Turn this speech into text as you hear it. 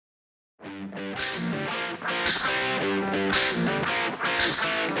Hello,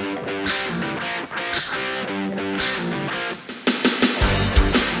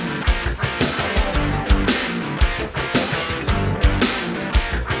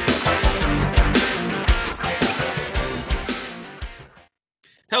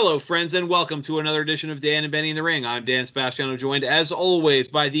 friends, and welcome to another edition of Dan and Benny in the Ring. I'm Dan Sebastiano, joined, as always,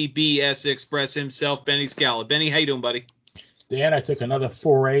 by the BS Express himself, Benny Scala. Benny, how you doing, buddy? Dan, I took another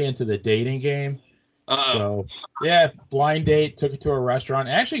foray into the dating game. Uh-oh. So, yeah, blind date, took her to a restaurant.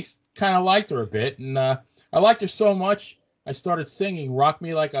 I actually kind of liked her a bit, and I liked her so much, I started singing Rock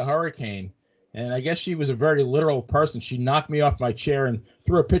Me Like a Hurricane. And I guess she was a very literal person. She knocked me off my chair and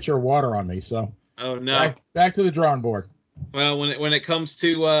threw a pitcher of water on me. So, Oh, no. Back to the drawing board. Well, when it comes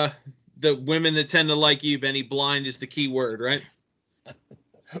to the women that tend to like you, Benny, blind is the key word, right?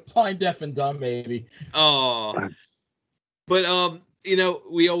 Blind, deaf, and dumb, maybe. Oh, but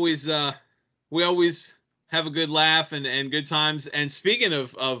we always have a good laugh and good times. And speaking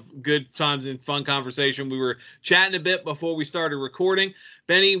of good times and fun conversation, we were chatting a bit before we started recording.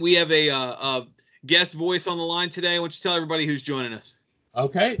 Benny, we have a guest voice on the line today. Why don't you tell everybody who's joining us?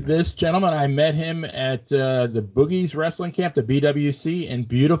 Okay, this gentleman, I met him at the Boogies Wrestling Camp, the BWC, in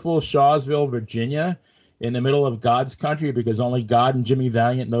beautiful Shawsville, Virginia, in the middle of God's country, because only God and Jimmy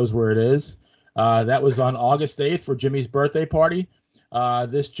Valiant knows where it is. That was on August 8th for Jimmy's birthday party.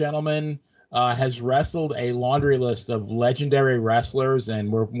 This gentleman has wrestled a laundry list of legendary wrestlers, and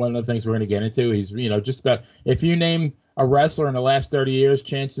one of the things we're going to get into, he's, just about, if you name a wrestler in the last 30 years,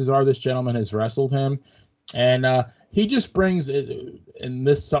 chances are this gentleman has wrestled him. And he just brings, and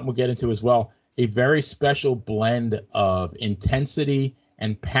this is something we'll get into as well, a very special blend of intensity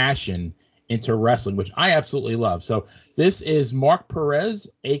and passion into wrestling, which I absolutely love. So this is Mark Perez,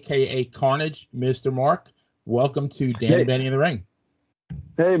 a.k.a. Carnage. Mr. Mark, welcome to Dan and Benny in the Ring.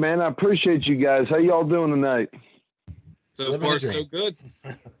 Hey, man, I appreciate you guys. How y'all doing tonight? So far, so good.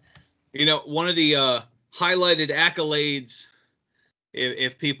 One of the highlighted accolades,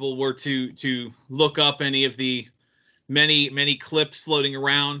 if people were to look up any of the many clips floating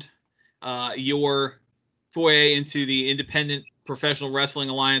around, your foray into the Independent Professional Wrestling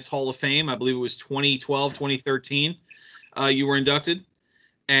Alliance Hall of Fame, I believe it was 2012, 2013, you were inducted.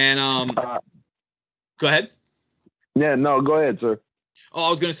 And go ahead. Yeah, no, go ahead, sir. Oh, I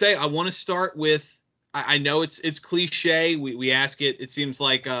was going to say, I want to start with, I know it's cliche. We ask it. It seems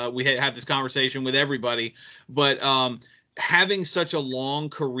like we have this conversation with everybody, but having such a long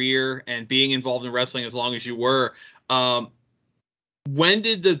career and being involved in wrestling as long as you were, when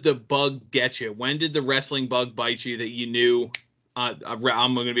did the bug get you? When did the wrestling bug bite you that you knew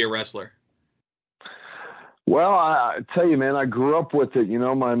I'm going to be a wrestler? Well, I tell you, man, I grew up with it.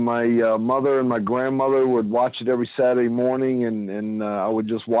 My mother and my grandmother would watch it every Saturday morning, and I would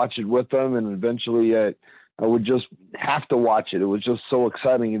just watch it with them, and eventually I would just have to watch it. It was just so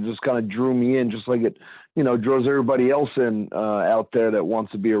exciting. It just kind of drew me in, just like it, draws everybody else in out there that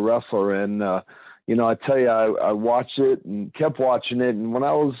wants to be a wrestler. And, I tell you, I watched it and kept watching it. And when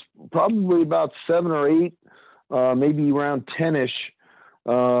I was probably about 7 or 8, maybe around 10-ish,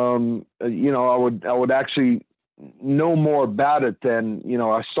 I would actually know more about it than,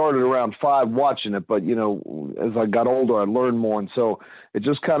 I started around 5 watching it, but, as I got older, I learned more. And so it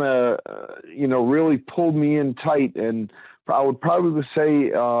just kind of, really pulled me in tight. And I would probably say,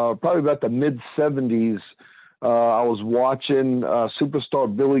 probably about the mid 70s, I was watching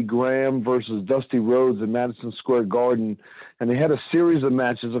superstar Billy Graham versus Dusty Rhodes in Madison Square Garden. And they had a series of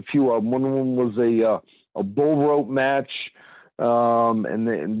matches, a few of them. One of them was a bull rope match. And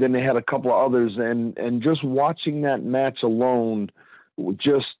then they had a couple of others, and just watching that match alone,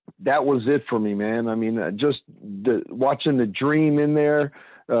 that was it for me, man. I mean, just watching the Dream in there,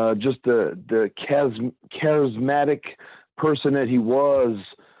 just the charismatic person that he was.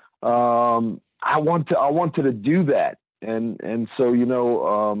 I wanted to do that. And so,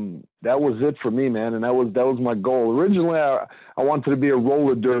 that was it for me, man. And that was my goal. Originally, I wanted to be a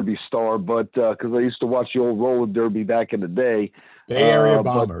roller derby star, but, cause I used to watch the old roller derby back in the day. Bay Area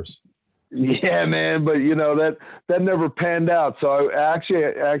Bombers. Yeah, man. But that never panned out. So I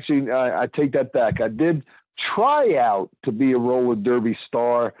take that back. I did try out to be a roller derby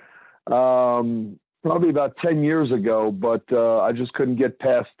star, probably about 10 years ago, but, I just couldn't get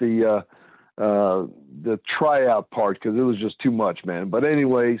past the tryout part because it was just too much, man. But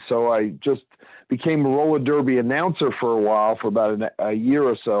anyway, so I just became a roller derby announcer for a while, for about a year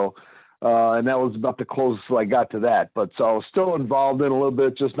or so. And that was about the closest I got to that. But so I was still involved in a little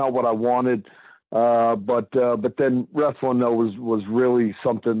bit, just not what I wanted. But then wrestling though was really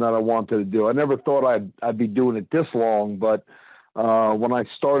something that I wanted to do. I never thought I'd be doing it this long, but When I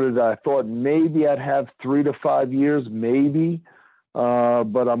started, I thought maybe I'd have 3 to 5 years, maybe,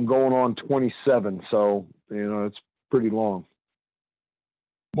 but I'm going on 27, so it's pretty long.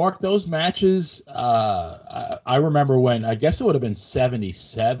 Mark, those matches, I remember when, I guess it would have been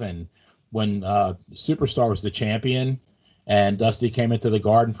 77 when Superstar was the champion and Dusty came into the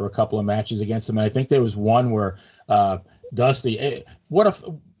Garden for a couple of matches against him. And I think there was one where Dusty,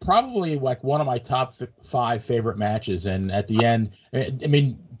 probably like one of my top 5 favorite matches. And at the end, I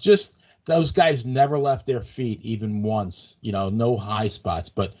mean, just those guys never left their feet even once, no high spots.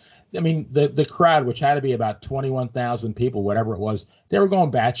 But I mean, the crowd, which had to be about 21,000 people, whatever it was, they were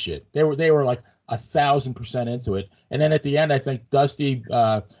going batshit. They were like 1,000% into it. And then at the end, I think Dusty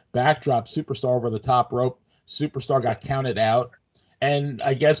backdropped Superstar over the top rope. Superstar got counted out. And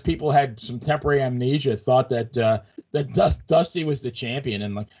I guess people had some temporary amnesia, thought that Dusty was the champion,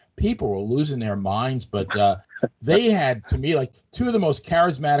 and like people were losing their minds. But they had, to me, like 2 of the most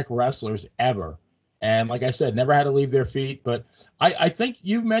charismatic wrestlers ever. And like I said, never had to leave their feet. But I think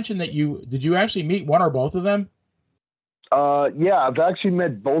you mentioned that did you actually meet one or both of them? Yeah, I've actually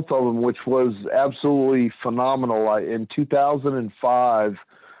met both of them, which was absolutely phenomenal. In 2005,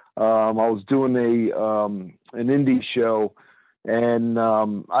 I was doing an indie show, and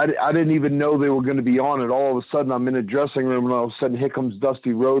I didn't even know they were going to be on it. All of a sudden, I'm in a dressing room, and all of a sudden, here comes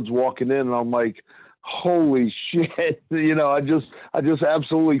Dusty Rhodes walking in, and I'm like, holy shit. I just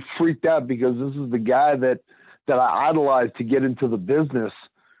absolutely freaked out, because this is the guy that I idolized to get into the business.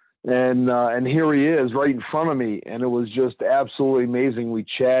 And here he is right in front of me. And it was just absolutely amazing. We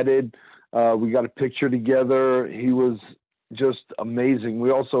chatted, we got a picture together. He was just amazing.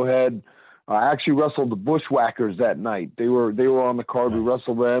 We also had, I actually wrestled the Bushwhackers that night. They were on the card. Nice. We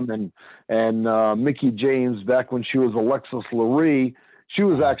wrestled them, and Mickie James, back when she was Alexis Lurie, she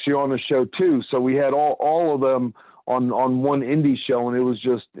was actually on the show too. So we had all of them on one indie show, and it was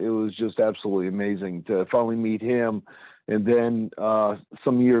just absolutely amazing to finally meet him. And then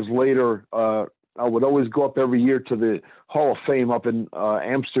some years later, I would always go up every year to the Hall of Fame up in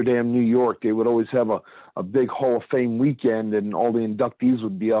Amsterdam, New York. They would always have a big Hall of Fame weekend, and all the inductees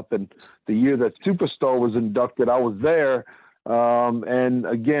would be up. And the year that Superstar was inducted, I was there. And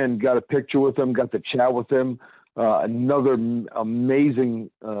again, got a picture with him, got to chat with him. Another amazing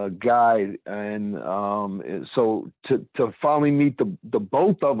guy. And so to finally meet the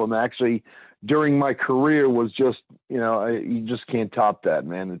both of them actually during my career was just, you just can't top that,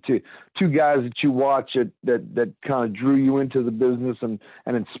 man. The two guys that you watch that kind of drew you into the business and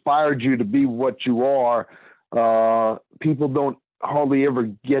inspired you to be what you are. People don't hardly ever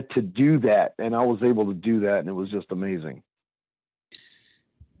get to do that. And I was able to do that, and it was just amazing.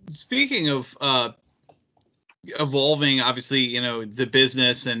 Speaking of evolving, obviously, the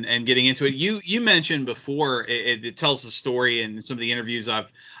business and getting into it, you mentioned before, it tells the story in some of the interviews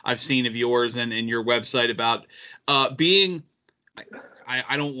I've seen of yours and your website about being,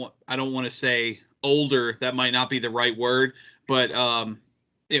 I don't want to say older, that might not be the right word, but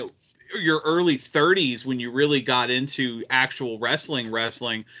your early 30s when you really got into actual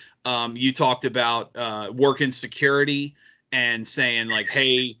wrestling. You talked about working security and saying like,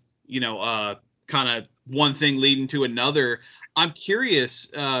 hey, kind of one thing leading to another. I'm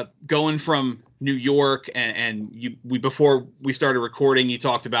curious, going from New York and before we started recording, you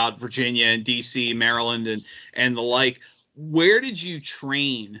talked about Virginia and DC, Maryland, and the like. Where did you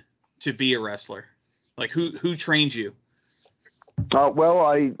train to be a wrestler? Like who trained you?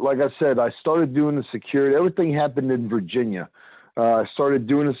 Well, like I said, I started doing the security. Everything happened in Virginia. I started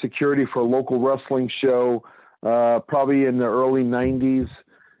doing the security for a local wrestling show, probably in the early 90s.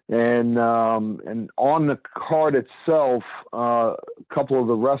 And on the card itself, a couple of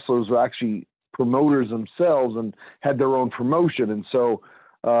the wrestlers were actually promoters themselves and had their own promotion. And so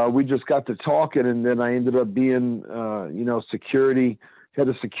we just got to talking, and then I ended up being, security, head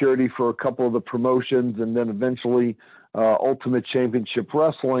of security for a couple of the promotions. And then eventually Ultimate Championship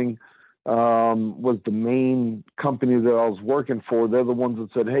Wrestling was the main company that I was working for. They're the ones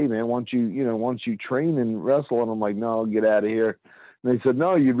that said, hey, man, why don't you train and wrestle? And I'm like, no, I'll get out of here. And they said,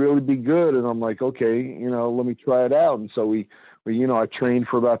 no, you'd really be good. And I'm like, okay, let me try it out. And so we I trained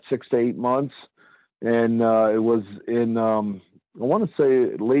for about 6 to 8 months, and it was in, I want to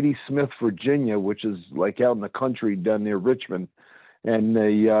say Lady Smith, Virginia, which is like out in the country down near Richmond. And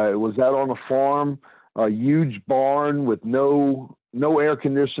it was out on a farm, a huge barn with no air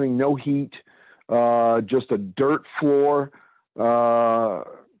conditioning, no heat, just a dirt floor,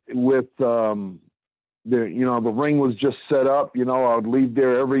 with, the ring was just set up. I would leave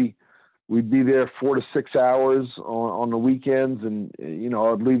there we'd be there 4 to 6 hours on the weekends. And,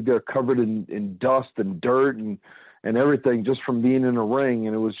 I'd leave there covered in dust and dirt. And and everything just from being in a ring.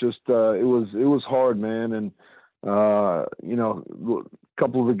 And it was just, it was hard, man. And, you know, a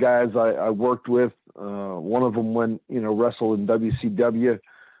couple of the guys I worked with, one of them went, you know, wrestled in WCW,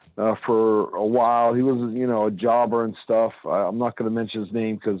 for a while. He was, you know, a jobber and stuff. I'm not going to mention his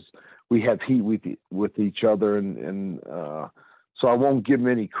name because we have heat with each other. And so I won't give him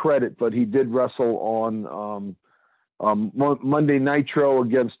any credit, but he did wrestle on, Monday Nitro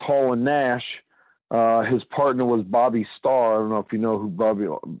against Hall and Nash. His partner was Bobby Starr. I don't know if you know who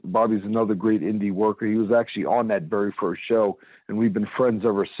Bobby's another great indie worker. He was actually on that very first show, and we've been friends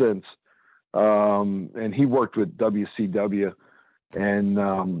ever since. And he worked with WCW, and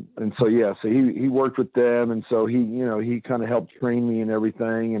so yeah, so he worked with them, and so he, you know, he kind of helped train me and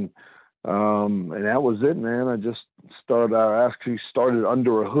everything, and that was it, man. I actually started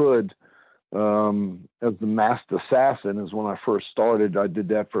under a hood as the Masked Assassin is when I first started. I did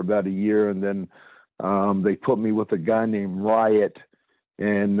that for about a year, and then they put me with a guy named Riot,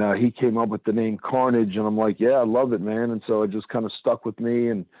 and he came up with the name Carnage, and I'm like, yeah, I love it, man. And so it just kind of stuck with me,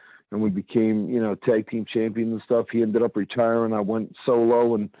 and we became, you know, tag team champions and stuff. He ended up retiring. I went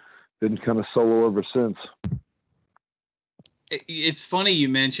solo and been kind of solo ever since. It's funny you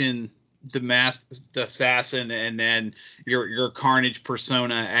mentioned the Masked Assassin and then your Carnage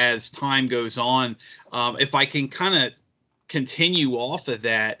persona as time goes on. If I can kind of continue off of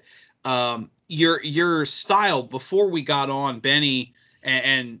that, your style before we got on, Benny,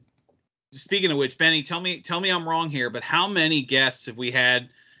 and speaking of which, Benny, tell me I'm wrong here, but how many guests have we had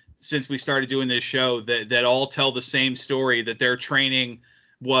since we started doing this show that all tell the same story, that their training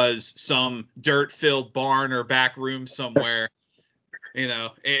was some dirt-filled barn or back room somewhere? You know,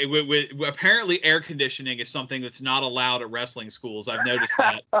 apparently air conditioning is something that's not allowed at wrestling schools. I've noticed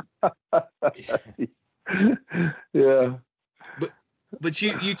that. Yeah. But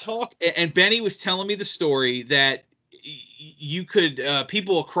you talk, and Benny was telling me the story that you could,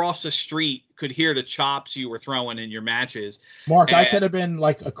 people across the street could hear the chops you were throwing in your matches. Mark, I could have been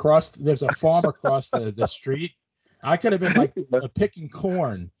like there's a farm across the street. I could have been like picking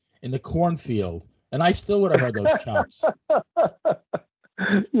corn in the cornfield, and I still would have heard those chops.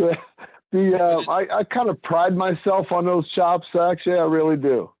 Yeah. I kind of pride myself on those chops, actually. I really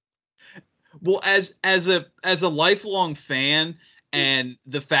do. Well, as a lifelong fan, and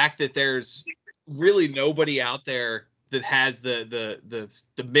the fact that there's really nobody out there that has the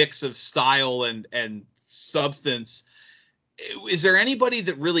mix of style and substance, is there anybody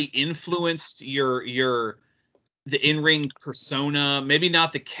that really influenced the in-ring persona? Maybe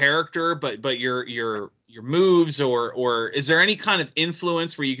not the character, but your moves, or is there any kind of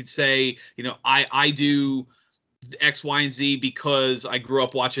influence where you could say, you know, I do X, Y, and Z because I grew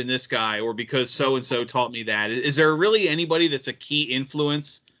up watching this guy, or because so-and-so taught me that? Is there really anybody that's a key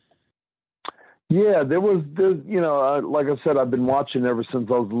influence? Yeah, there's, you know, like I said, I've been watching ever since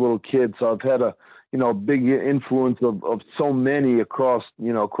I was a little kid. So I've had a big influence of so many across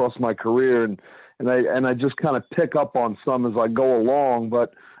my career. And I just kind of pick up on some as I go along.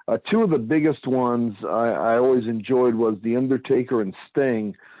 But two of the biggest ones I always enjoyed was The Undertaker and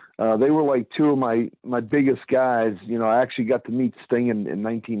Sting. They were like two of my biggest guys. You know, I actually got to meet Sting in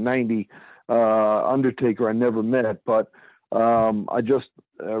 1990. Undertaker I never met, but I just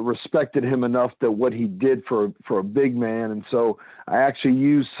respected him enough that what he did for a big man. And so I actually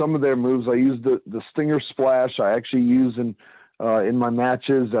used some of their moves. I used the Stinger Splash. I actually use in my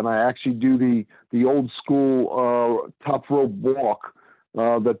matches, and I actually do the old school top rope walk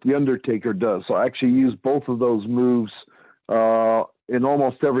that the Undertaker does. So I actually use both of those moves in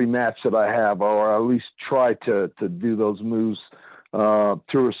almost every match that I have, or at least try to do those moves to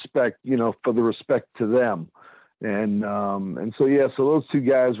respect, you know, for the respect to them. And so, yeah, so those two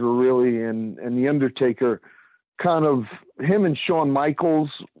guys were really, and the Undertaker kind of, him and Shawn Michaels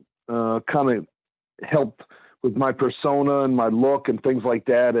kind of helped with my persona and my look and things like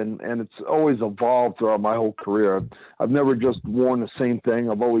that. And it's always evolved throughout my whole career. I've never just worn the same thing.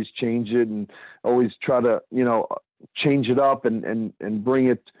 I've always changed it and always try to, you know, change it up and bring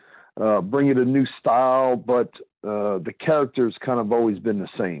it a new style. But the character's kind of always been the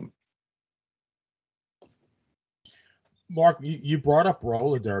same. Mark, you brought up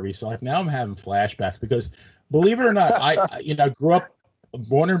roller derby, so like now I'm having flashbacks because, believe it or not, I grew up,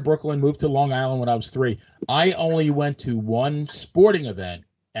 born in Brooklyn, moved to Long Island when I was 3. I only went to one sporting event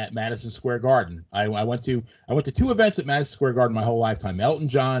at Madison Square Garden. I went to 2 events at Madison Square Garden my whole lifetime. Elton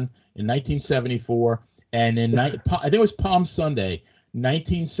John in 1974, and I think it was Palm Sunday,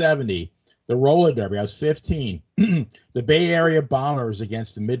 1970, the roller derby. I was 15. The Bay Area Bombers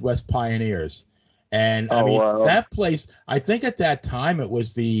against the Midwest Pioneers. And wow. That place, I think at that time it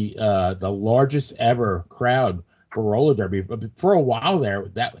was the largest ever crowd roller derby. But for a while there,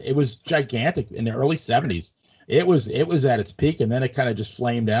 that it was gigantic in the early 70s. It was at its peak, and then it kind of just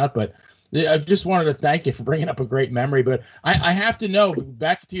flamed out. But I just wanted to thank you for bringing up a great memory. But I have to know,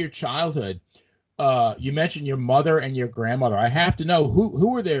 back to your childhood, you mentioned your mother and your grandmother. I have to know, who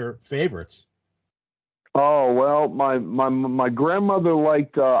were their favorites? Oh, well, my grandmother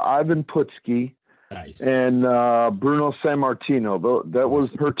liked Ivan Putski. Nice. And Bruno Sammartino. That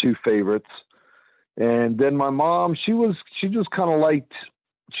was her two favorites. And then my mom, she just kind of liked,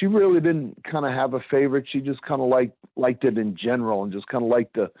 she really didn't kind of have a favorite. She just kind of liked it in general, and just kind of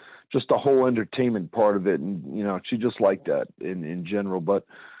liked the whole entertainment part of it. And, you know, she just liked that in general. But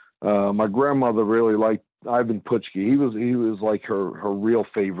my grandmother really liked Ivan Putski. He was like her real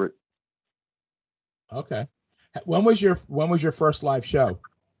favorite. Okay. When was your first live show?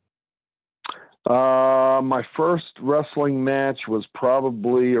 My first wrestling match was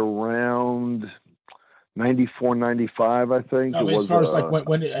probably around 94, 95, I think. I mean, as far as like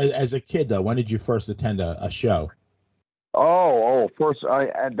when as a kid though, when did you first attend a show? First,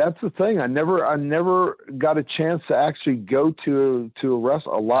 that's the thing. I never got a chance to actually go to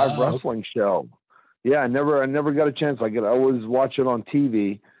a live wrestling show. Yeah, I never got a chance. I always watch it on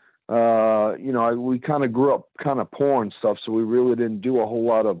TV. You know, we kind of grew up kind of poor and stuff, so we really didn't do a whole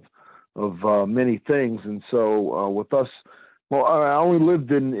lot of many things. And so with us, well, I only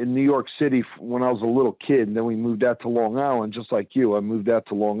lived in New York City when I was a little kid, and then we moved out to Long Island, just like you. I moved out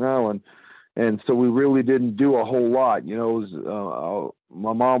to Long Island, and so we really didn't do a whole lot. You know, it was,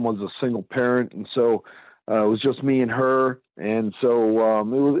 my mom was a single parent, and so it was just me and her, and so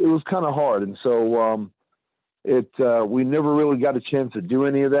it was kind of hard. And so we never really got a chance to do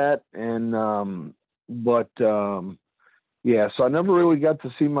any of that. And yeah, so I never really got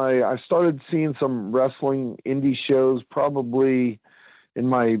to see I started seeing some wrestling indie shows probably in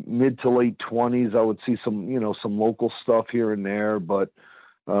my mid to late 20s. I would see some local stuff here and there, but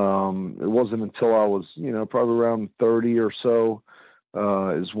it wasn't until I was, probably around 30 or so,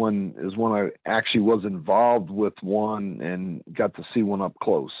 is when I actually was involved with one and got to see one up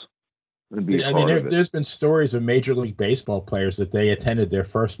close. There's been stories of Major League Baseball players that they attended their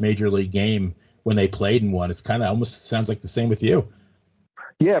first Major League game when they played in one. It's kind of almost sounds like the same with you.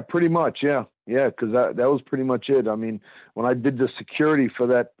 Yeah, pretty much. Yeah. Because that was pretty much it. I mean, when I did the security for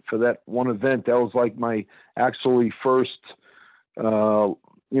that one event, that was like my actually first, live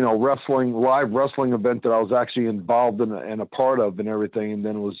wrestling event that I was actually involved in and a part of and everything. And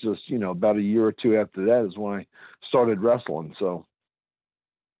then it was just, about a year or two after that is when I started wrestling. So.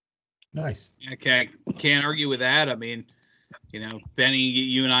 Nice. Okay. Can't argue with that. I mean, Benny,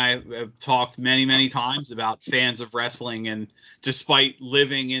 you and I have talked many, many times about fans of wrestling, and despite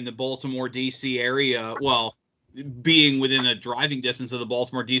living in the Baltimore, D.C. area, well, being within a driving distance of the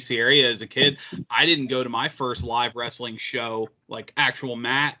Baltimore, D.C. area as a kid, I didn't go to my first live wrestling show, like actual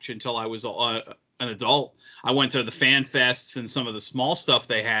match, until I was an adult. I went to the fan fests and some of the small stuff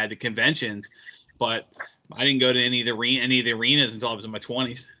they had, the conventions, but I didn't go to any of the arenas until I was in my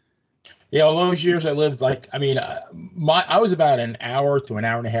 20s. Yeah, all those years I lived, I was about an hour to an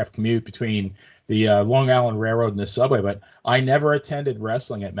hour and a half commute between the Long Island Railroad and the subway, but I never attended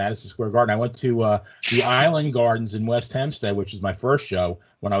wrestling at Madison Square Garden. I went to the Island Gardens in West Hempstead, which was my first show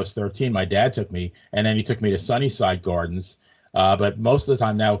when I was 13. My dad took me, and then he took me to Sunnyside Gardens. But most of the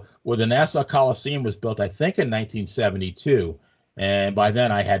time now, the Nassau Coliseum was built, I think, in 1972. And by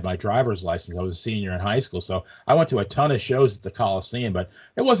then I had my driver's license. I was a senior in high school. So I went to a ton of shows at the Coliseum, but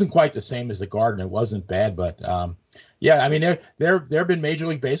it wasn't quite the same as the Garden. It wasn't bad, but yeah, I mean, there have been Major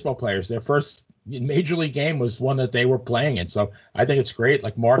League Baseball players. Their first Major League game was one that they were playing in. So I think it's great.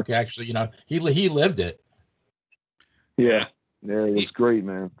 Like Mark actually, he lived it. Yeah, it was great,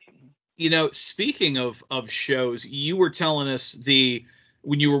 man. Speaking of shows, you were telling us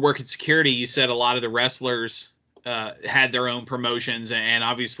when you were working security, you said a lot of the wrestlers had their own promotions, and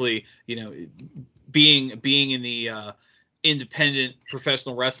obviously, being in the Independent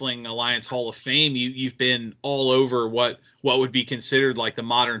Professional Wrestling Alliance Hall of Fame, you've been all over what would be considered like the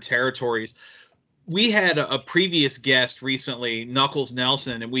modern territories. We had a previous guest recently, Knuckles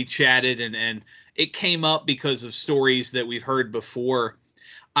Nelson, and we chatted, and it came up because of stories that we've heard before.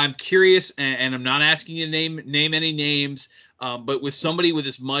 I'm curious, and I'm not asking you to name any names, but with somebody with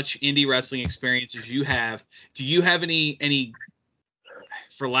as much indie wrestling experience as you have, do you have any,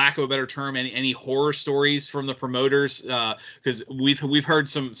 for lack of a better term, any horror stories from the promoters? Because we've heard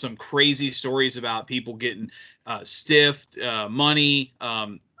some crazy stories about people getting stiffed, money,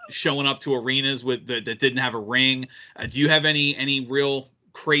 showing up to arenas that didn't have a ring. Do you have any real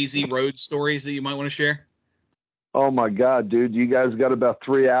crazy road stories that you might want to share? Oh my God, dude! You guys got about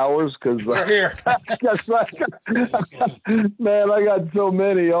 3 hours? Because we're here. Man, I got so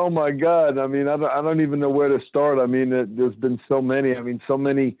many. Oh my God! I mean, I don't even know where to start. I mean, there's been so many. I mean, so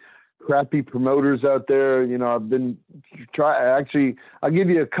many crappy promoters out there. You know, I've been actually. I'll give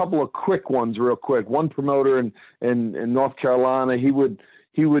you a couple of quick ones, real quick. One promoter in North Carolina, he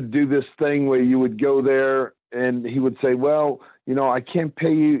would do this thing where you would go there and he would say, well, you know, I can't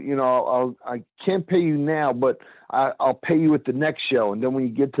pay you, you know, I can't pay you now, but I'll pay you at the next show. And then when you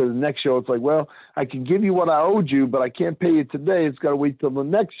get to the next show, it's like, well, I can give you what I owed you, but I can't pay you today. It's got to wait till the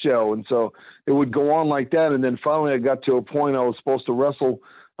next show. And so it would go on like that. And then finally I got to a point I was supposed to wrestle.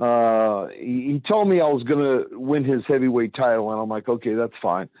 He told me I was going to win his heavyweight title. And I'm like, okay, that's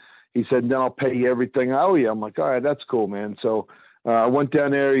fine. He said, then I'll pay you everything I owe you. I'm like, all right, that's cool, man. So I went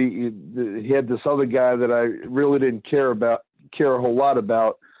down there. He had this other guy that I really didn't care a whole lot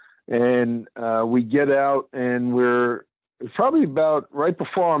about. And we get out and we're probably about right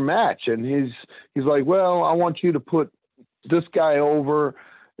before our match. And he's like, well, I want you to put this guy over.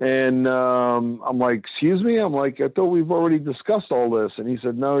 And I'm like, excuse me? I'm like, I thought we've already discussed all this. And he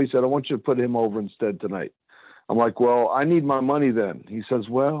said, no, he said, I want you to put him over instead tonight. I'm like, well, I need my money then. He says,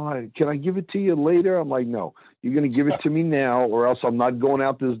 well, can I give it to you later? I'm like, no, you're going to give it to me now or else I'm not going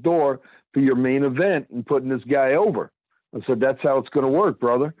out this door for your main event and putting this guy over. I said, that's how it's going to work,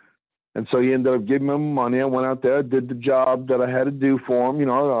 brother. And so he ended up giving him money. I went out there, did the job that I had to do for him, you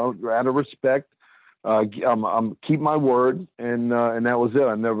know, out of respect. I'm keep my word. And that was it.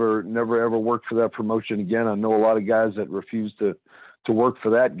 I never ever worked for that promotion again. I know a lot of guys that refused to work for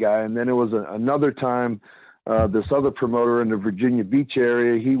that guy. And then it was another time, this other promoter in the Virginia Beach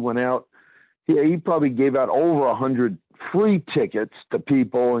area, he went out, he probably gave out over 100 free tickets to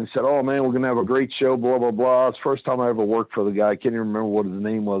people and said, oh man, we're going to have a great show, blah, blah, blah. It's the first time I ever worked for the guy. I can't even remember what his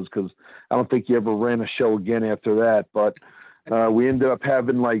name was because I don't think he ever ran a show again after that. But we ended up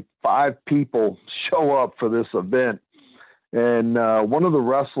having like 5 people show up for this event. And one of the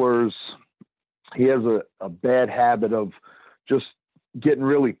wrestlers, he has a bad habit of just getting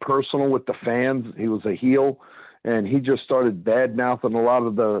really personal with the fans. He was a heel and he just started bad mouthing a lot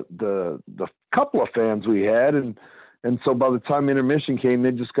of the couple of fans we had. And so by the time intermission came,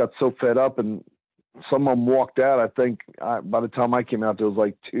 they just got so fed up and some of them walked out. I think by the time I came out, there was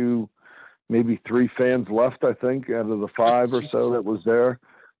like 2, maybe 3 fans left, I think, out of the 5 or so that was there.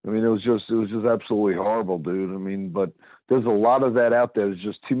 I mean, it was just absolutely horrible, dude. I mean, but there's a lot of that out there. There's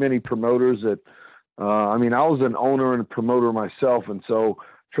just too many promoters that, I mean, I was an owner and a promoter myself. And so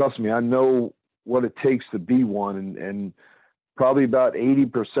trust me, I know what it takes to be one. And probably about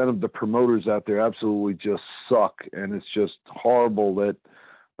 80% of the promoters out there absolutely just suck. And it's just horrible that,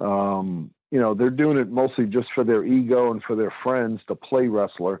 you know, they're doing it mostly just for their ego and for their friends to play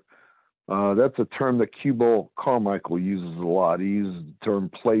wrestler. That's a term that Cubo Carmichael uses a lot. He uses the term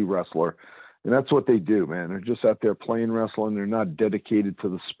play wrestler. And that's what they do, man. They're just out there playing wrestling. They're not dedicated to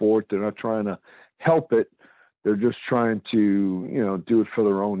the sport. They're not trying to help it. They're just trying to, you know, do it for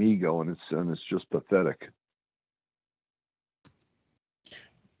their own ego. And it's just pathetic.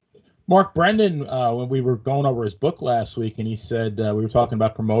 Mark Brendan, when we were going over his book last week, and he said we were talking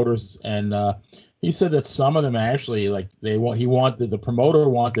about promoters, and he said that some of them actually, like, the promoter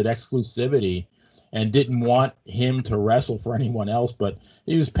wanted exclusivity and didn't want him to wrestle for anyone else, but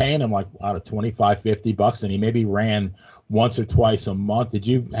he was paying him like out of $25-$50, and he maybe ran once or twice a month. Have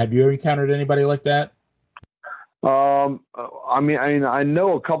you ever encountered anybody like that? I mean, I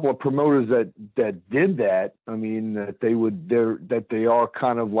know a couple of promoters that did that. I mean, that they are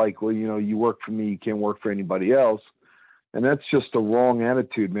kind of like, well, you know, you work for me, you can't work for anybody else. And that's just a wrong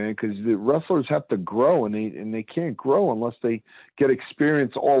attitude, man, because the wrestlers have to grow and they can't grow unless they get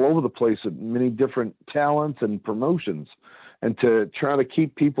experience all over the place at many different talents and promotions. And to try to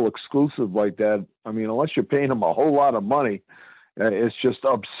keep people exclusive like that, I mean, unless you're paying them a whole lot of money, it's just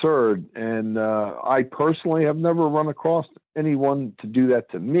absurd. And I personally have never run across anyone to do that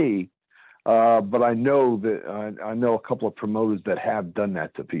to me. But I know that I know a couple of promoters that have done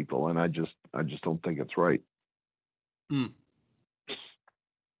that to people, and I just don't think it's right.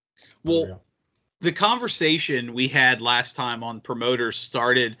 Well, the conversation we had last time on promoters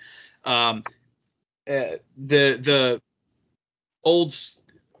started the old,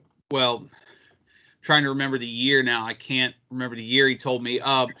 well, trying to remember the year now. I can't remember the year he told me.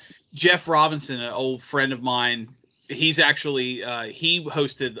 Jeff Robinson, an old friend of mine, he's actually he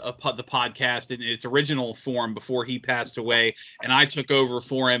hosted the podcast in its original form before he passed away, and I took over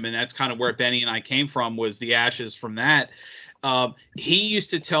for him, and that's kind of where Benny and I came from, was the ashes from that. He used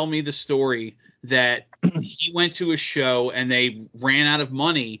to tell me the story that he went to a show and they ran out of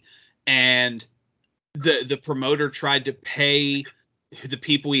money, and the promoter tried to pay the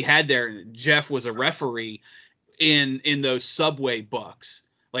people he had there. Jeff was a referee in those Subway bucks.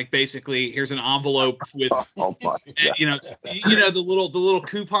 Like basically, here's an envelope with the little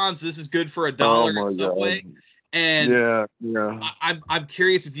coupons. This is good for $1 at Subway. God. And yeah. I'm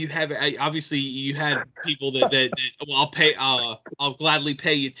curious if you have. Obviously, you had people that well, I'll gladly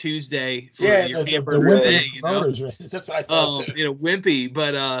pay you Tuesday for your hamburger day. That's what I thought too. Wimpy.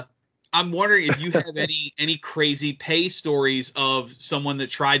 But I'm wondering if you have any crazy pay stories of someone that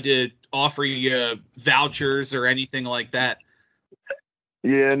tried to offer you vouchers or anything like that.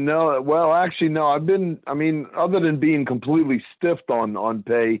 Yeah, no. Well, actually, no. Other than being completely stiffed on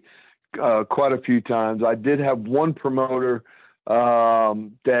pay quite a few times, I did have one promoter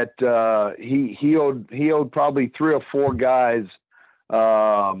that he owed probably 3 or 4 guys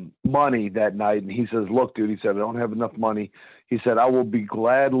money that night, and he says, "Look, dude," he said, "I don't have enough money." He said, "I will be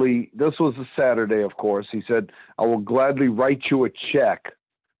gladly." This was a Saturday, of course. He said, "I will gladly write you a check."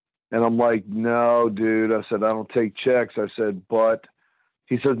 And I'm like, "No, dude." I said, "I don't take checks." I said, "But."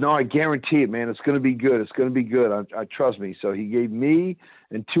 He says, "No, I guarantee it, man. It's going to be good. It's going to be good. I trust me." So he gave me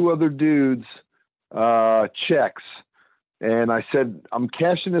and 2 other dudes checks. And I said, "I'm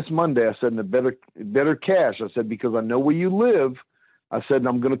cashing this Monday." I said, "And better cash." I said, "Because I know where you live." I said, "And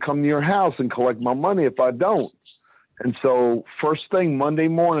I'm going to come to your house and collect my money if I don't." And so first thing Monday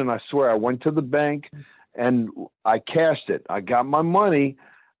morning, I swear, I went to the bank and I cashed it. I got my money.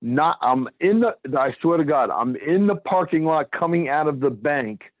 I swear to God, I'm in the parking lot coming out of the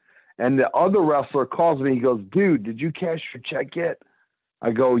bank, and the other wrestler calls me. He goes, "Dude, did you cash your check yet?" I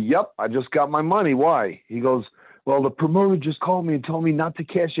go, "Yep, I just got my money. Why?" He goes, "Well, the promoter just called me and told me not to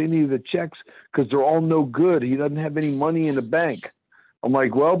cash any of the checks because they're all no good. He doesn't have any money in the bank." I'm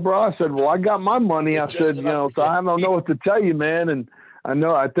like, "Well, bro," I said, "Well, I got my money." I said, so I don't know what to tell you, man. And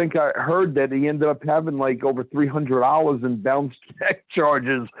I think I heard that he ended up having like over $300 in bounced check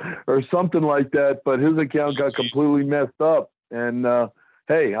charges or something like that. But his account got completely messed up. And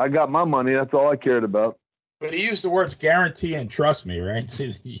hey, I got my money. That's all I cared about. But he used the words guarantee and trust me, right?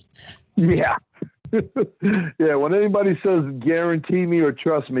 Yeah. Yeah. When anybody says guarantee me or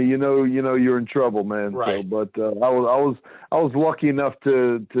trust me, you know you're in trouble, man. Right. So, but I was lucky enough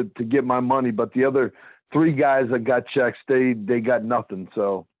to get my money, but the other 3 guys that got checks, they got nothing.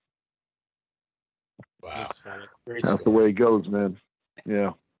 So wow, that's the way it goes, man.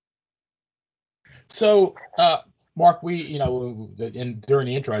 Yeah. So, Mark, during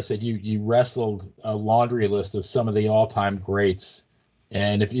the intro, I said you wrestled a laundry list of some of the all-time greats,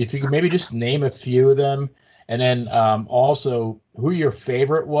 and if you could maybe just name a few of them, and then also who your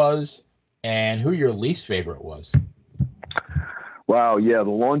favorite was and who your least favorite was. Wow, yeah,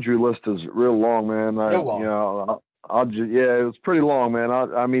 the laundry list is real long, man. Real long. It was pretty long, man.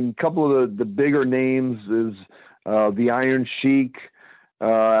 A couple of the bigger names is the Iron Sheik,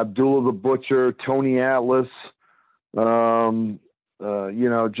 Abdullah the Butcher, Tony Atlas, just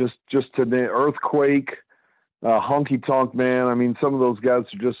to name Earthquake, Honky Tonk Man. Some of those guys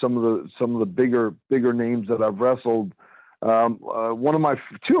are just some of the bigger names that I've wrestled. 2 of my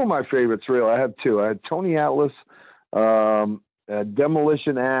favorites, really. I have 2. I had Tony Atlas,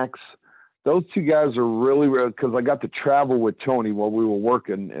 Demolition Axe. Those 2 guys are really because I got to travel with Tony while we were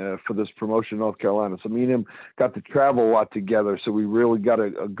working for this promotion in North Carolina. So me and him got to travel a lot together. So we really got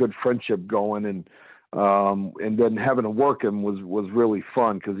a good friendship going, and then having to work him was really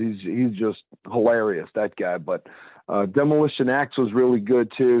fun because he's just hilarious, that guy. But Demolition Axe was really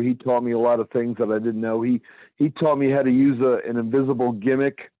good too. He taught me a lot of things that I didn't know. He taught me how to use an invisible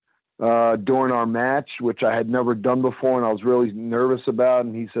gimmick during our match, which I had never done before, and I was really nervous about.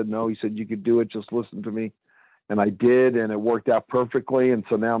 And he said, "No," he said, "You could do it. Just listen to me." And I did, and it worked out perfectly. And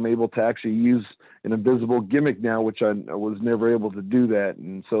so now I'm able to actually use an invisible gimmick now, which I was never able to do that.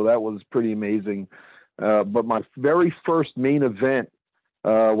 And so that was pretty amazing. But my very first main event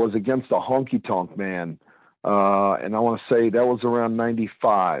was against a Honky Tonk Man. And I want to say that was around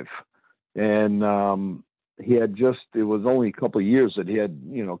 95. And he had it was only a couple of years that he had,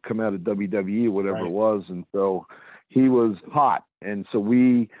 come out of WWE, whatever Right. it was. And so he was hot. And so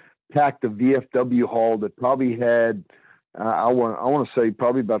we packed a VFW hall that probably had, I want to say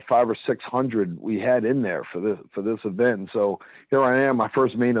probably about 500 or 600 we had in there for this event. And so here I am, my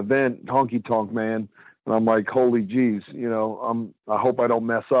first main event, Honky Tonk Man. And I'm like, holy geez, I hope I don't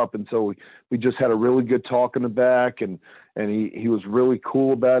mess up. And so we just had a really good talk in the back, and he was really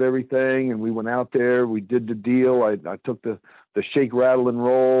cool about everything. And we went out there, we did the deal. I took the shake, rattle, and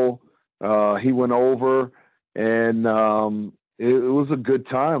roll. He went over, and it was a good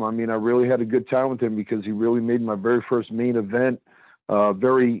time. I really had a good time with him because he really made my very first main event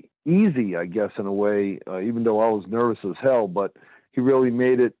very easy, I guess, in a way, even though I was nervous as hell, but he really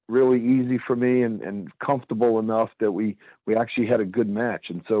made it really easy for me and comfortable enough that we actually had a good match.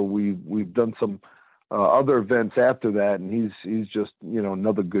 And so we've done some other events after that, and he's just,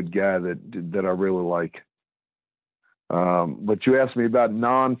 another good guy that I really like. But you asked me about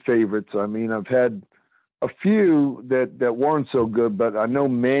non-favorites. I mean, I've had a few that weren't so good, but I know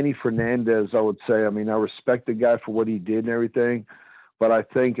Manny Fernandez, I would say. I mean, I respect the guy for what he did and everything, but I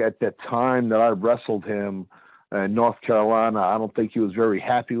think at the time that I wrestled him in North Carolina, I don't think he was very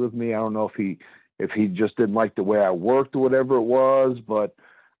happy with me. I don't know if he just didn't like the way I worked or whatever it was, but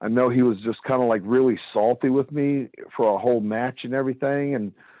I know he was just kind of like really salty with me for a whole match and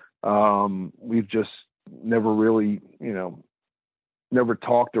everything. And we've just never really, never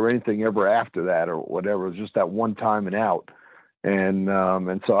talked or anything ever after that or whatever. It was just that one time and out. And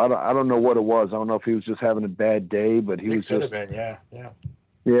so I don't know what it was. I don't know if he was just having a bad day, but he was could just, have been, yeah.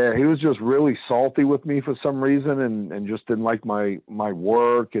 Yeah, he was just really salty with me for some reason and just didn't like my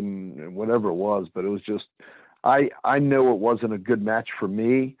work and whatever it was. But it was just, I know it wasn't a good match for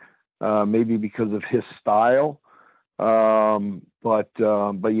me, maybe because of his style. But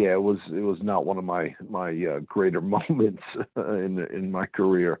yeah, it was not one of my greater moments in my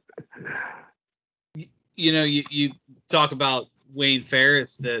career. You talk about Wayne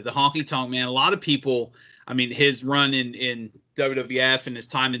Ferris, the honky tonk man. A lot of people, I mean, his run in WWF and his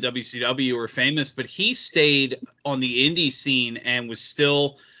time in WCW were famous, but he stayed on the indie scene and was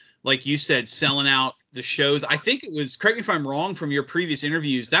still, like you said, selling out the shows. I think it was, correct me if I'm wrong, from your previous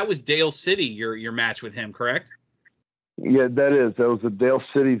interviews, that was Dale City, your match with him, correct? Yeah, that was the Dale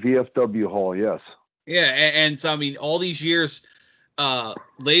City VFW Hall. Yes. Yeah. And so, I mean, all these years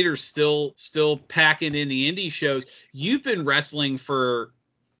later, still packing in the indie shows. You've been wrestling for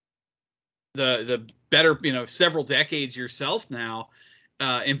the better, several decades yourself now,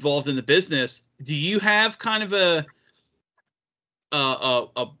 involved in the business. Do you have kind of a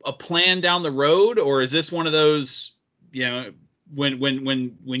plan down the road, or is this one of those, when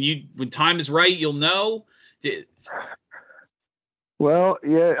time is right, you'll know? Well,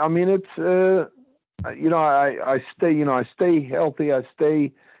 yeah, I mean, it's, I stay healthy. I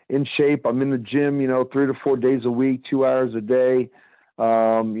stay in shape. I'm in the gym, 3 to 4 days a week, 2 hours a day.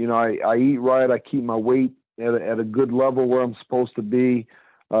 I eat right. I keep my weight at a good level where I'm supposed to be.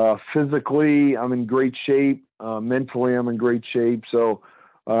 Physically, I'm in great shape. Mentally, I'm in great shape. So,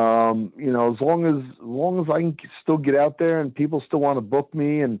 as long as I can still get out there and people still want to book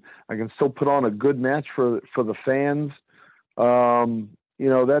me and I can still put on a good match for the fans,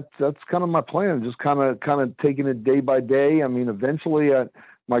 that's kind of my plan. Just kind of taking it day by day. I mean, eventually,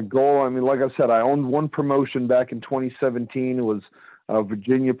 my goal. I mean, like I said, I owned one promotion back in 2017. It was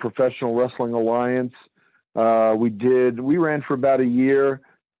Virginia Professional Wrestling Alliance. We ran for about a year.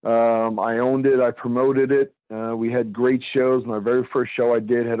 I owned it. I promoted it. We had great shows. My very first show I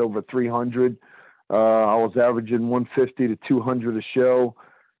did had over 300. I was averaging 150 to 200 a show.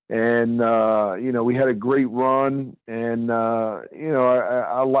 And, we had a great run. And, I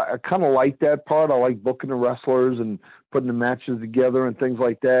kind of like that part. I like booking the wrestlers and putting the matches together and things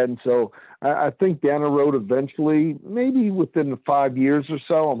like that. And so I think down the road, eventually, maybe within 5 years or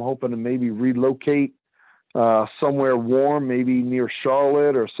so, I'm hoping to maybe relocate somewhere warm, maybe near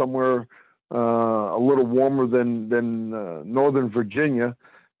Charlotte or somewhere a little warmer than Northern Virginia,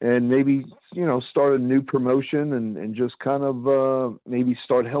 and maybe, start a new promotion and just kind of maybe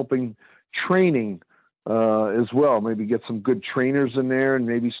start helping training as well. Maybe get some good trainers in there and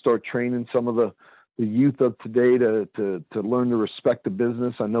maybe start training some of the youth of today to learn to respect the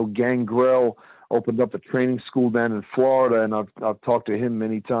business. I know Gangrel opened up a training school down in Florida, and I've talked to him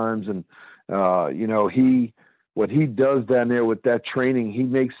many times, and what he does down there with that training, he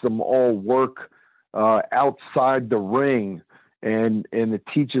makes them all work outside the ring, and it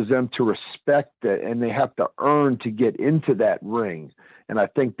teaches them to respect it, and they have to earn to get into that ring. And I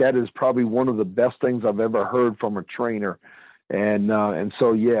think that is probably one of the best things I've ever heard from a trainer. And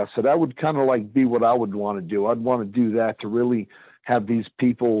so, yeah, so that would kind of like be what I would want to do. I'd want to do that to really have these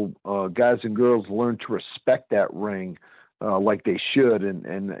people, guys and girls, learn to respect that ring like they should.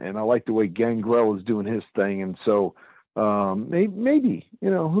 And I like the way Gangrel is doing his thing. And so maybe,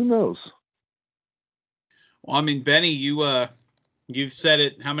 who knows? Well, I mean, Benny, you've said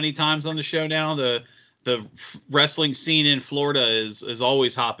it how many times on the show now? The wrestling scene in Florida is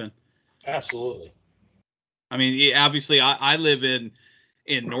always hopping. Absolutely. I mean, obviously, I live in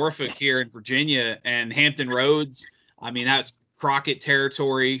Norfolk here in Virginia, and Hampton Roads. I mean, that's Crockett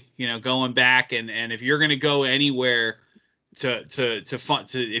territory. Going back, and if you're going to go anywhere to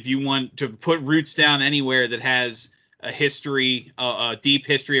if you want to put roots down anywhere that has a history, a deep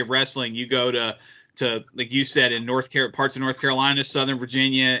history of wrestling. You go to like you said, in parts of North Carolina, Southern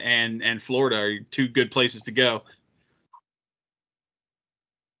Virginia, and Florida are two good places to go.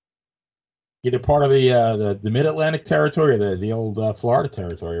 Either part of the Mid-Atlantic territory or the old Florida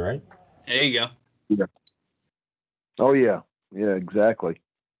territory, right? There you go. Yeah. Oh yeah, yeah, exactly.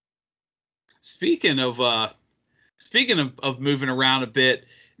 Speaking of moving around a bit,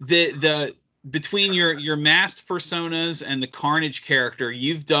 the between your masked personas and the Carnage character,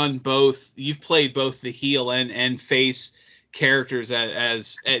 you've done both. You've played both the heel and face characters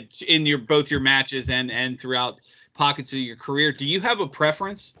as in both your matches and throughout pockets of your career. Do you have a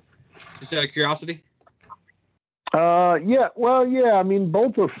preference? Just out of curiosity. Yeah. Well, yeah. I mean,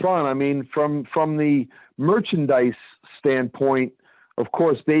 both are fun. I mean, from the merchandise standpoint, of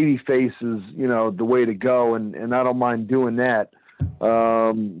course, babyface is, you know, the way to go, and I don't mind doing that.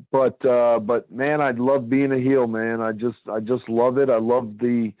 But man, I'd love being a heel, man. I just love it. I love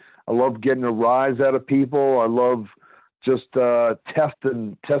getting a rise out of people. I love just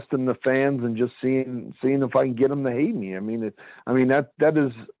testing the fans and just seeing if I can get them to hate me. I mean, that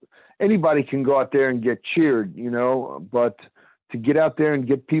is, anybody can go out there and get cheered, you know, but to get out there and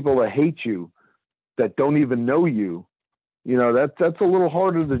get people to hate you that don't even know you, you know, that's a little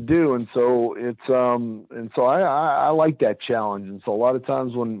harder to do. And so I like that challenge. And so a lot of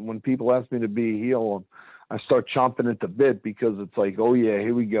times when people ask me to be a heel, I start chomping at the bit, because it's like, oh yeah,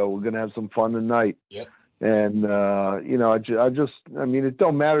 here we go. We're going to have some fun tonight. Yep. And, you know, I mean, it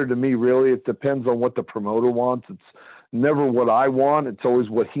don't matter to me, really. It depends on what the promoter wants. It's never what I want. It's always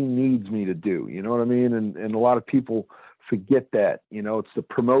what he needs me to do. You know what I mean? And a lot of people forget that, you know, it's the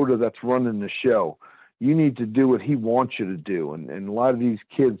promoter that's running the show. You need to do what he wants you to do. And a lot of these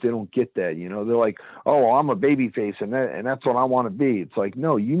kids, they don't get that, you know, they're like, oh, I'm a babyface and that's what I want to be. It's like,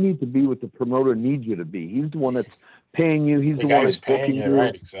 no, you need to be what the promoter needs you to be. He's the one that's paying you. He's the one that's booking you.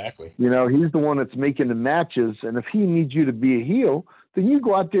 Right, exactly. You know, he's the one that's making the matches. And if he needs you to be a heel, then you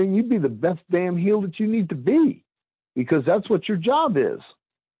go out there and you be the best damn heel that you need to be, because that's what your job is.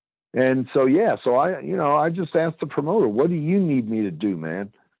 And so, yeah, so I just asked the promoter, what do you need me to do,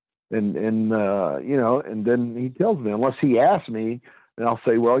 man? And you know, and then he tells me, unless he asks me, and I'll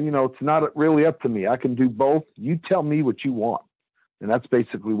say, well, you know, it's not really up to me. I can do both. You tell me what you want. And that's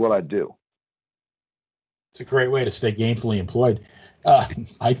basically what I do. It's a great way to stay gainfully employed,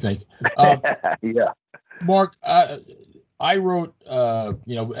 I think. Yeah. Mark, I wrote,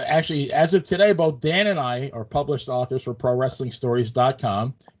 you know, actually, as of today, both Dan and I are published authors for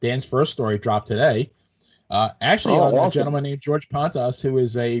ProWrestlingStories.com. Dan's first story dropped today. Actually, on awesome. A gentleman named George Pontas, who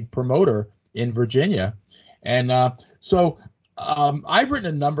is a promoter in Virginia. And so I've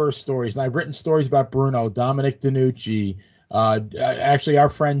written a number of stories, and I've written stories about Bruno, Dominic DeNucci, actually our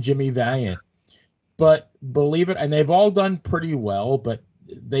friend Jimmy Valiant. But believe it, and they've all done pretty well, but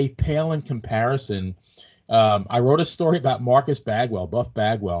they pale in comparison. I wrote a story about Marcus Bagwell, Buff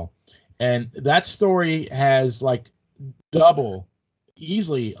Bagwell, and that story has like double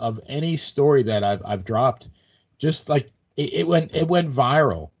easily of any story that I've dropped. Just like it went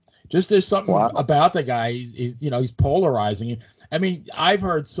viral. Just there's something about the guy. He's you know, he's polarizing. I mean, I've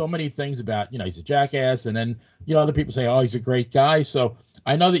heard so many things about, you know, he's a jackass, and then, you know, other people say, oh, he's a great guy. So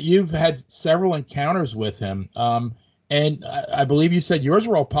I know that you've had several encounters with him, and I believe you said yours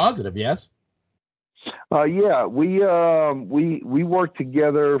were all positive. Yes. Yeah, we worked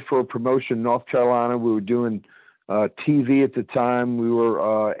together for a promotion in North Carolina. We were doing TV at the time. We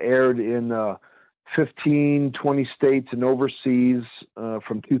were aired in 15, 20 states and overseas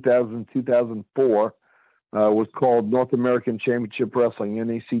from 2000 to 2004. Was called North American Championship Wrestling,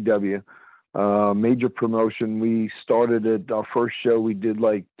 NACW. Major promotion. We started at our first show. We did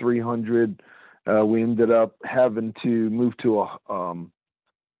like 300. We ended up having to move to a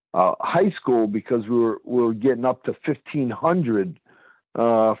high school because we were getting up to 1,500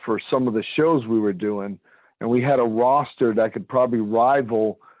 for some of the shows we were doing, and we had a roster that could probably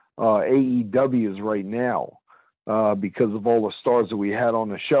rival AEW's right now because of all the stars that we had on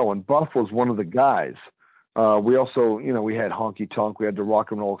the show. And Buff was one of the guys. We also, you know, we had Honky Tonk, we had the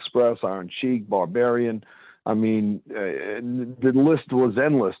Rock and Roll Express, Iron Sheik, Barbarian. I mean, the list was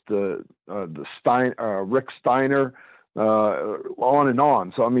endless. The Rick Steiner. On and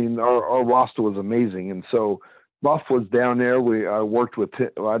on. So I mean, our roster was amazing, and so Buff was down there. I worked with him.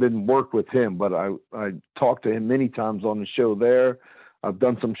 I didn't work with him, but I talked to him many times on the show there. I've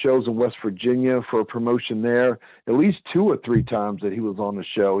done some shows in West Virginia for a promotion there, at least 2 or 3 times that he was on the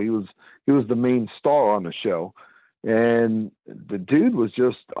show. He was the main star on the show, and the dude was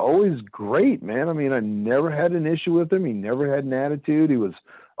just always great, man. I mean, I never had an issue with him. He never had an attitude. He was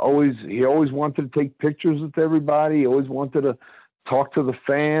he always wanted to take pictures with everybody. He always wanted to talk to the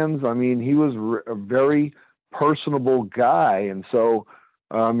fans. I mean, he was a very personable guy. And so,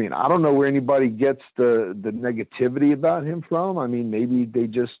 I mean, I don't know where anybody gets the negativity about him from. I mean, maybe they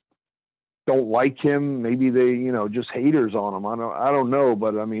just don't like him. Maybe they, just haters on him. I don't know.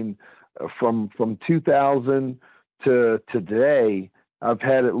 But I mean, from 2000 to today, I've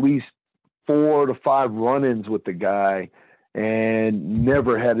had at least 4 to 5 run-ins with the guy and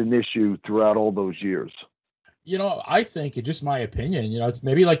never had an issue throughout all those years. I think, it's just my opinion, it's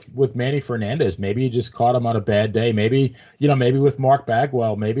maybe like with Manny Fernandez, maybe you just caught him on a bad day. Maybe, maybe with Mark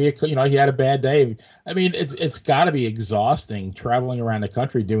Bagwell, maybe, he had a bad day. I mean, it's got to be exhausting traveling around the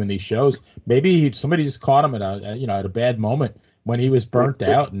country doing these shows. Maybe somebody just caught him at a bad moment when he was burnt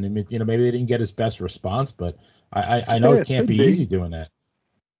out, and, maybe they didn't get his best response, but I know it can't be easy doing that.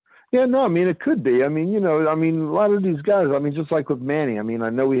 Yeah, no, I mean, it could be. I mean, a lot of these guys, I mean, just like with Manny, I mean, I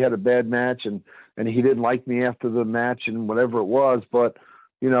know he had a bad match and he didn't like me after the match and whatever it was, but,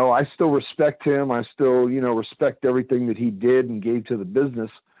 I still respect him. I still, respect everything that he did and gave to the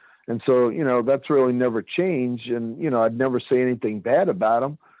business. And so, that's really never changed. And, I'd never say anything bad about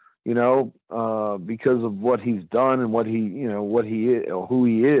him, because of what he's done and what he, who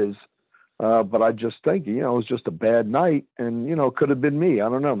he is. But I just think, it was just a bad night and, it could have been me. I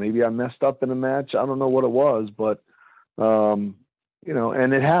don't know. Maybe I messed up in a match. I don't know what it was, but, and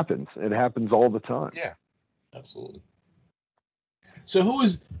it happens. It happens all the time. Yeah, absolutely. So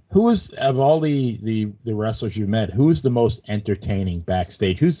who is of all the wrestlers you met, who is the most entertaining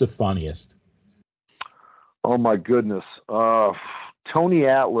backstage? Who's the funniest? Oh my goodness. Tony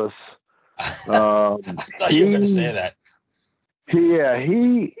Atlas. I thought you were going to say that. Yeah,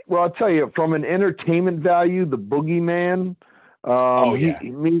 well, I'll tell you, from an entertainment value, the Boogeyman,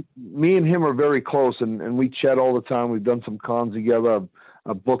 me and him are very close, and we chat all the time. We've done some cons together.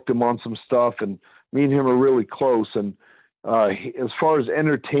 I've booked him on some stuff, and me and him are really close. And as far as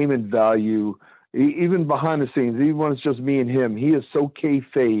entertainment value, even behind the scenes, even when it's just me and him, he is so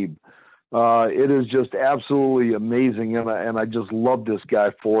kayfabe. It is just absolutely amazing, and I just love this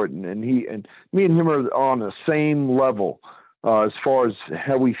guy for it. And me and him are on the same level. As far as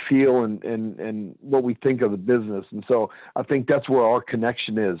how we feel and what we think of the business. And so I think that's where our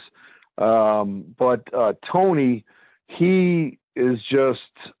connection is. But Tony, he is just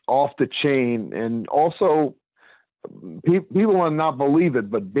off the chain. And also, people will not believe it,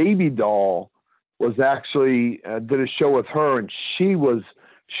 but Baby Doll was actually, did a show with her, and she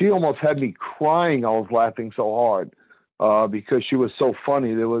almost had me crying. I was laughing so hard. Because she was so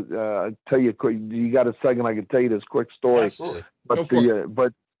funny. There was, I tell you, you got a second, I can tell you this quick story. Absolutely.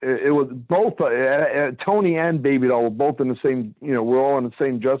 But it was both Tony and Baby Doll were both in the same. We're all in the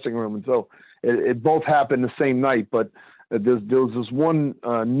same dressing room, and so it both happened the same night. But there was this one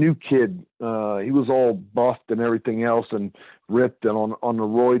new kid. He was all buffed and everything else, and ripped and on the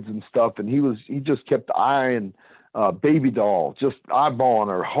roids and stuff. And he just kept eyeing Baby Doll, just eyeballing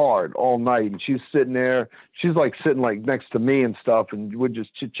her hard all night. And she's sitting there, she's like sitting like next to me and stuff, and we're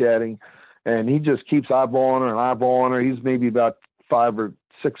just chit-chatting, and he just keeps eyeballing her. He's maybe about 5 or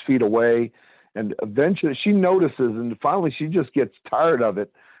 6 feet away, and eventually she notices, and finally she just gets tired of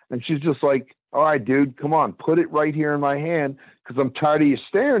it, and she's just like, all right, dude, come on, put it right here in my hand, because I'm tired of you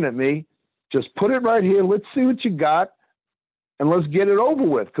staring at me. Just put it right here, let's see what you got, and let's get it over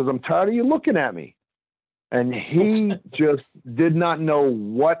with, because I'm tired of you looking at me. And he just did not know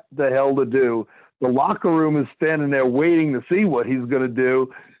what the hell to do. The locker room is standing there waiting to see what he's going to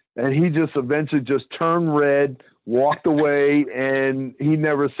do. And he just eventually just turned red, walked away, and he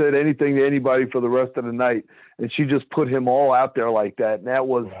never said anything to anybody for the rest of the night. And she just put him all out there like that. And that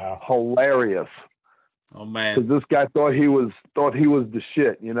was hilarious. Oh man. Because this guy thought he was the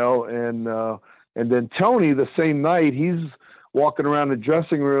shit, and then Tony, the same night, he's walking around the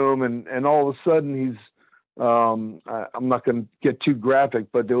dressing room, and all of a sudden he's, I'm not going to get too graphic,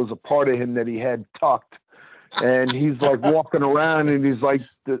 but there was a part of him that he had tucked, and he's like walking around, and he's like,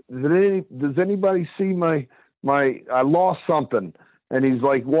 does anybody see my I lost something? And he's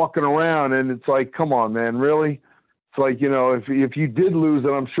like walking around, and it's like, come on, man, really? It's like, if you did lose it,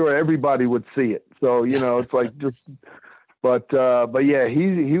 I'm sure everybody would see it. So, it's like just, but yeah,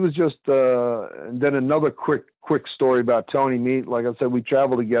 he was just, and then another quick story about Tony. Like I said, we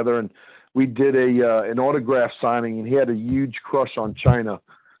traveled together, and we did an autograph signing, and he had a huge crush on Chyna,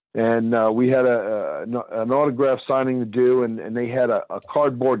 and we had an autograph signing to do, and they had a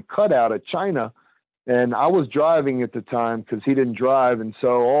cardboard cutout of Chyna, and I was driving at the time because he didn't drive, and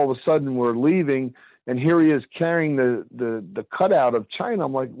so all of a sudden we're leaving, and here he is carrying the cutout of Chyna.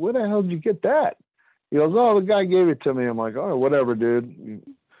 I'm like, where the hell did you get that? He goes, oh, the guy gave it to me. I'm like, oh, whatever, dude.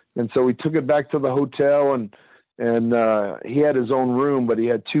 And so we took it back to the hotel, and he had his own room, but he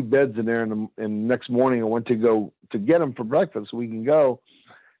had 2 beds in there. And next morning I went to go to get him for breakfast so we can go.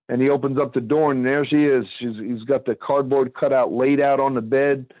 And he opens up the door, and there she is. He's got the cardboard cutout laid out on the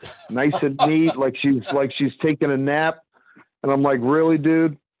bed, nice and neat, like she's taking a nap. And I'm like, really,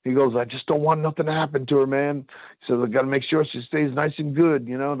 dude? He goes, I just don't want nothing to happen to her, man. He says, I got to make sure she stays nice and good.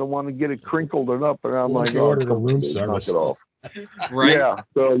 Don't want to get it crinkled or up. And I'm like, ordered a room service. Knock it off. Right. Yeah.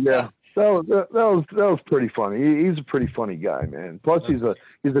 So yeah, that was pretty funny. He's a pretty funny guy, man. Plus he's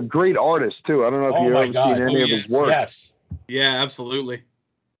a great artist too. I don't know if you've ever seen any of his work. Yes. Yeah, absolutely.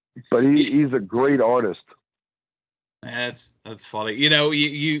 But he's a great artist. That's funny.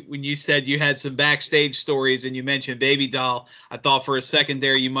 You when you said you had some backstage stories and you mentioned Baby Doll, I thought for a second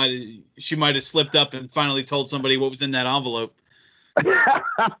there she might have slipped up and finally told somebody what was in that envelope.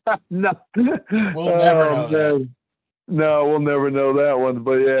 No, we'll never know that. No, we'll never know that one.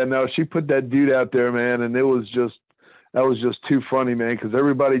 But yeah, no, she put that dude out there, man, and that was just too funny, man, because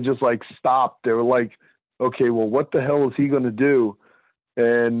everybody just like stopped. They were like, okay, well, what the hell is he going to do?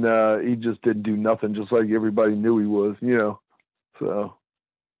 And he just didn't do nothing, just like everybody knew he was, So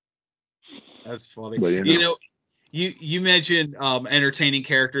that's funny. But, you mentioned entertaining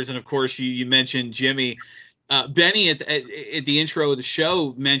characters, and of course you mentioned Jimmy. Benny at the intro of the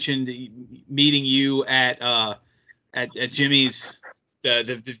show mentioned meeting you at Jimmy's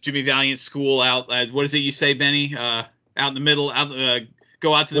the Jimmy Valiant school out. What is it you say, Benny? Out in the middle,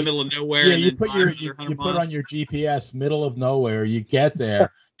 go out to the middle of nowhere. Yeah, and you put on your GPS, middle of nowhere. You get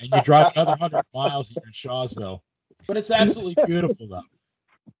there and you drive another 100 miles and you're in Shawsville. But it's absolutely beautiful, though.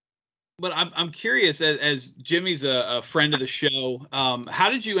 But I'm curious, as Jimmy's a friend of the show, how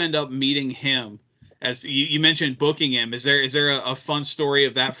did you end up meeting him? As you mentioned, booking him. Is there a fun story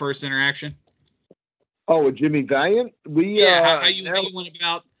of that first interaction? Oh, with Jimmy Valiant? How you went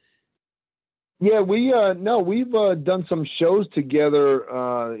about? Yeah, we've done some shows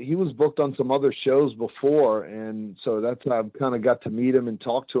together. He was booked on some other shows before, and so that's how I kind of got to meet him and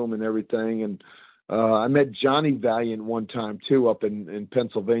talk to him and everything. And I met Johnny Valiant one time too up in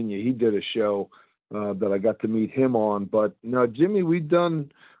Pennsylvania. He did a show that I got to meet him on. But no, Jimmy, we've been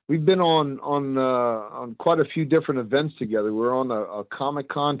on quite a few different events together. We're on a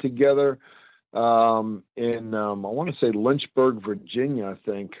Comic-Con together in I want to say Lynchburg, Virginia, I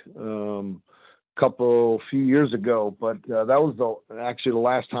think. Few years ago, but that was the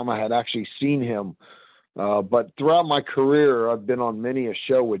last time I had actually seen him. But throughout my career, I've been on many a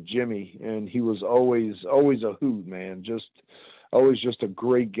show with Jimmy, and he was always a hoot, man. Always just a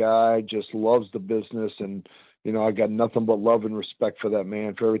great guy. Just loves the business, and I got nothing but love and respect for that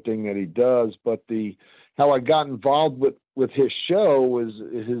man for everything that he does. But how I got involved with his show was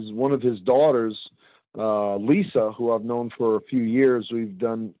one of his daughters, Lisa, who I've known for a few years.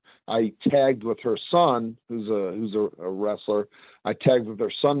 I tagged with her son, who's a wrestler. I tagged with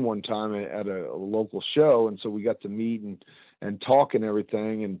her son one time at a local show, and so we got to meet and talk and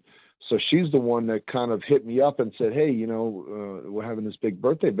everything. And so she's the one that kind of hit me up and said, "Hey, we're having this big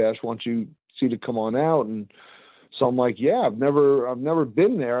birthday bash. Why don't you see to come on out?" And so I'm like, "Yeah, I've never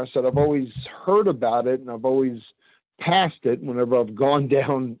been there." I said, "I've always heard about it, and I've always passed it whenever I've gone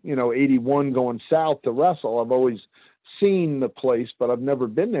down, 81 going south to wrestle. I've always seen the place, but I've never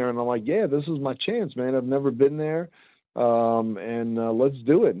been there." And I'm like, "Yeah, this is my chance, man. I've never been there. And let's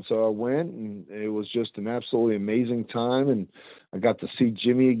do it." And so I went, and it was just an absolutely amazing time. And I got to see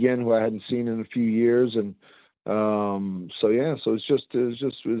Jimmy again, who I hadn't seen in a few years. And so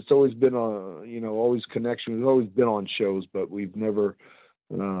it's always been always connection. We've always been on shows, but we've never,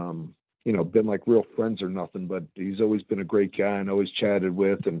 been like real friends or nothing. But he's always been a great guy and always chatted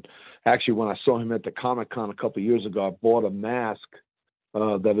with. And actually, when I saw him at the Comic-Con a couple of years ago, I bought a mask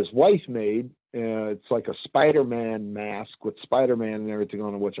that his wife made. It's like a Spider-Man mask with Spider-Man and everything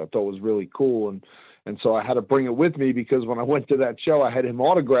on it, which I thought was really cool. And so I had to bring it with me, because when I went to that show, I had him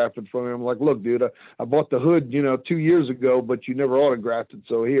autograph it for me. I'm like, "Look, dude, I bought the hood, 2 years ago, but you never autographed it.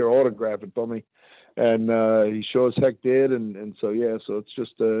 So here, autograph it for me." And he sure as heck did. And so, yeah, so it's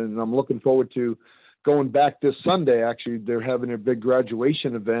just, and I'm looking forward to going back this Sunday. Actually, they're having a big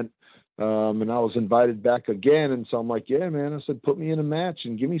graduation event. And I was invited back again. And so I'm like, "Yeah, man," I said, "put me in a match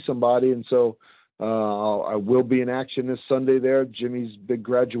and give me somebody." And so I will be in action this Sunday there, Jimmy's big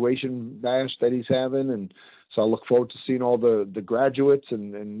graduation bash that he's having. And so I look forward to seeing all the graduates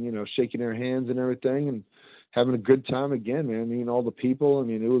and shaking their hands and everything, and having a good time again, man. Meeting all the people. I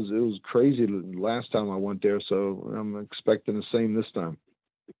mean, it was crazy last time I went there. So I'm expecting the same this time.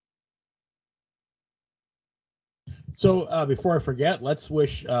 So before I forget, let's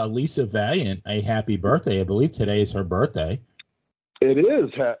wish Lisa Valiant a happy birthday. I believe today is her birthday. It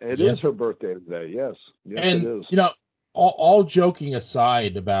is. It Yes. is her birthday today. Yes. Yes, And, it is. All joking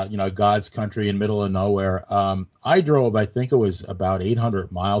aside about, God's country in middle of nowhere, I drove, I think it was about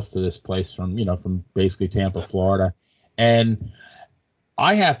 800 miles to this place from basically Tampa, Florida. And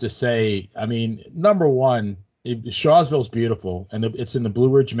I have to say, I mean, number one, Shawsville's beautiful, and it's in the Blue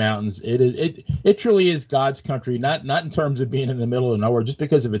Ridge Mountains. It truly is God's country, not in terms of being in the middle of nowhere, just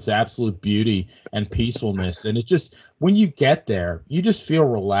because of its absolute beauty and peacefulness. And it just, when you get there, you just feel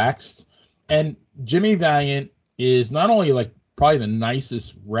relaxed. And Jimmy Valiant is not only like probably the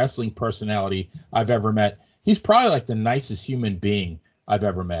nicest wrestling personality I've ever met, he's probably like the nicest human being I've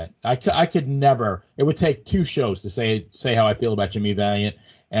ever met. I could never. It would take 2 shows to say how I feel about Jimmy Valiant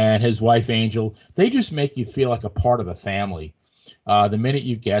and his wife Angel. They just make you feel like a part of the family the minute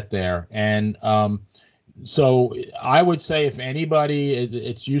you get there. And so I would say, if anybody,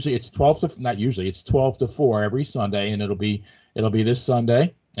 it's 12 to 4 every Sunday, and it'll be this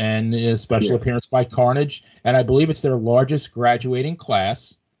Sunday, and a special appearance by Carnage, and I believe it's their largest graduating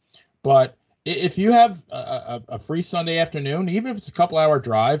class. But if you have a free Sunday afternoon, even if it's a couple-hour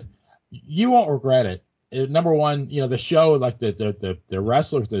drive, you won't regret it. Number one, the show, like the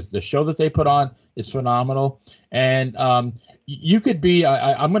wrestlers, the show that they put on is phenomenal. And you could be,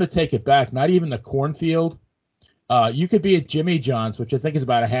 I'm going to take it back, not even the cornfield. You could be at Jimmy John's, which I think is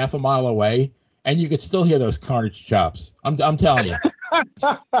about a half a mile away, and you could still hear those Carnage chops. I'm telling you.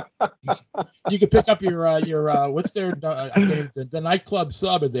 You could pick up your what's their the nightclub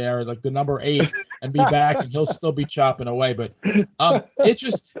sub in there, like the number 8, and be back, and he'll still be chopping away. But it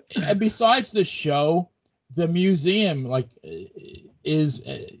just, and besides the show, the museum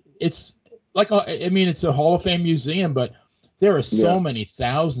it's like it's a Hall of Fame museum, but there are so many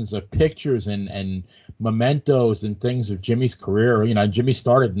thousands of pictures and mementos and things of Jimmy's career. Jimmy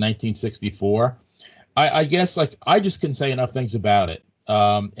started in 1964. I guess I just couldn't say enough things about it.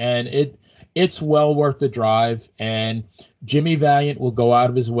 And it's well worth the drive. And Jimmy Valiant will go out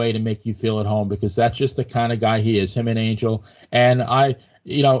of his way to make you feel at home, because that's just the kind of guy he is. Him and Angel. And I'm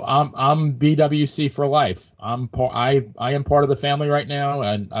BWC for life. I am part of the family right now,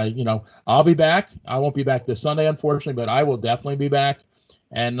 and I'll be back. I won't be back this Sunday, unfortunately, but I will definitely be back.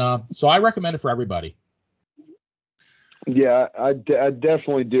 And so I recommend it for everybody. Yeah, I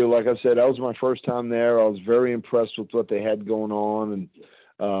definitely do. Like I said, that was my first time there. I was very impressed with what they had going on, and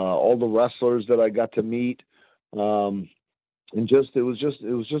all the wrestlers that I got to meet. And it was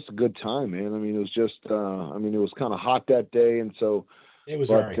just a good time, man. I mean, it was just, it was kind of hot that day. And so, it was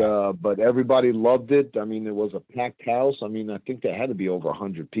very hot. But everybody loved it. I mean, it was a packed house. I mean, I think there had to be over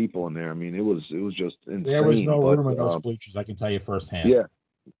 100 people in there. I mean, it was just insane. There was no room in those bleachers, I can tell you firsthand. Yeah.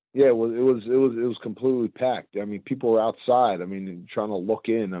 Yeah, it was completely packed. I mean, people were outside. I mean, trying to look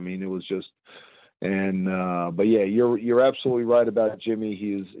in. I mean, it was just, and but yeah, you're absolutely right about Jimmy.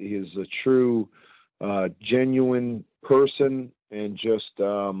 He is a true, genuine person, and just I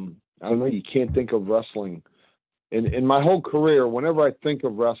don't know. You can't think of wrestling. In my whole career, whenever I think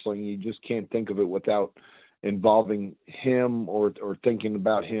of wrestling, you just can't think of it without involving him or thinking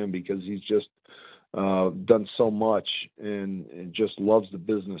about him, because he's just done so much and just loves the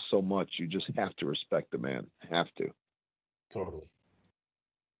business so much. You just have to respect the man. Have to. Totally.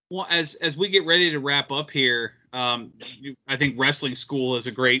 Well, as we get ready to wrap up here, I think wrestling school is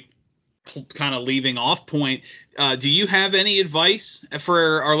a great kind of leaving off point. Do you have any advice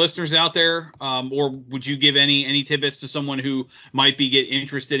for our listeners out there, or would you give any tidbits to someone who might be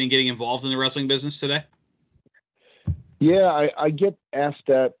interested in getting involved in the wrestling business today? Yeah, I get asked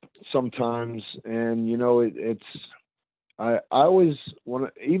that sometimes, and I always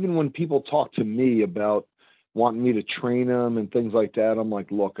even when people talk to me about wanting me to train them and things like that, I'm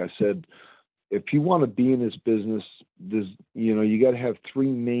like, look, I said, if you want to be in this business, you got to have 3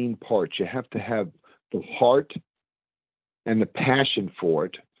 main parts. You have to have the heart and the passion for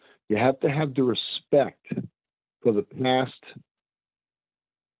it. You have to have the respect for the past,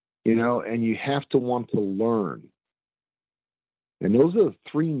 and you have to want to learn. And those are the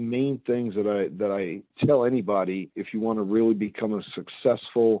 3 main things that I tell anybody if you want to really become a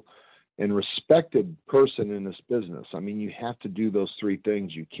successful and respected person in this business. I mean, you have to do those 3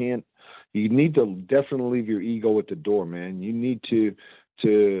 things. You need to definitely leave your ego at the door, man. You need to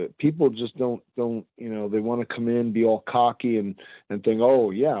people just don't, they want to come in, be all cocky and think,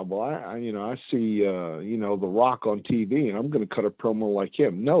 oh yeah, well, I see, The Rock on TV and I'm going to cut a promo like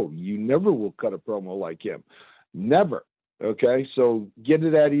him. No, you never will cut a promo like him. Never. Okay, so get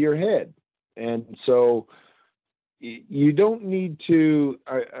it out of your head. And so you don't need to.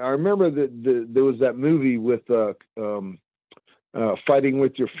 I remember that there was that movie with Fighting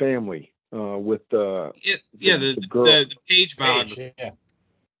with Your Family, with the Page biography. Yeah.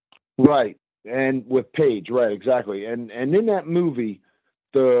 Right, and with Paige, right, exactly. And in that movie,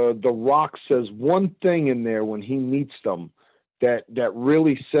 the Rock says one thing in there when he meets them that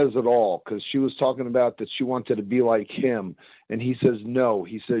really says it all, because she was talking about that she wanted to be like him, and he says no.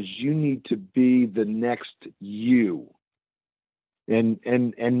 He says you need to be the next you, and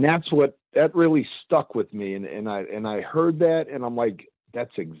that really stuck with me, and I heard that, and I'm like,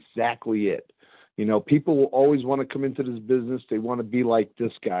 that's exactly it. You know, people will always want to come into this business. They want to be like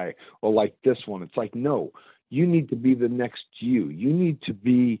this guy or like this one. It's like, no, you need to be the next you. You need to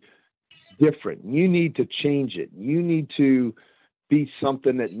be different. You need to change it. You need to be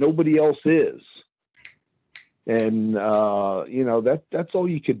something that nobody else is. And, you know, that's all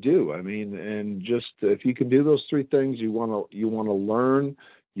you could do. I mean, and just if you can do those three things, you want to learn,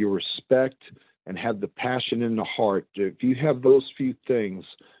 you respect, and have the passion in the heart. If you have those few things,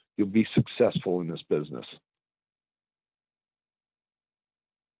 you'll be successful in this business.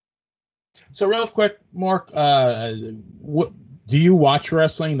 So real quick, Mark, what do you watch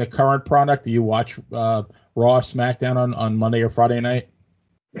wrestling, the current product? Do you watch Raw, SmackDown on Monday or Friday night?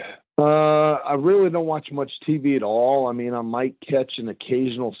 I really don't watch much TV at all. I mean, I might catch an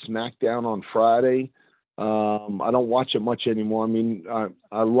occasional SmackDown on Friday. I don't watch it much anymore. I mean,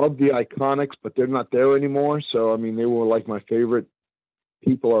 I love the Iconics, but they're not there anymore. So, I mean, they were like my favorite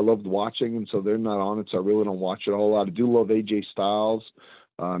people I loved watching, and so they're not on it, so I really don't watch it a whole lot. I do love AJ Styles.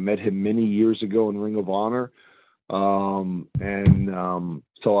 I met him many years ago in Ring of Honor. So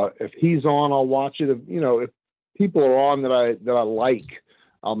if he's on, I'll watch it. If people are on that I like,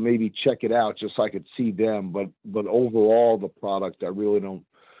 I'll maybe check it out just so I could see them. But overall, the product, I really don't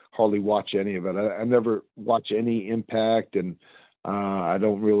hardly watch any of it. I never watch any Impact, and I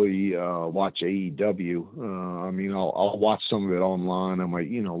don't really watch AEW. I mean, I'll watch some of it online. I might,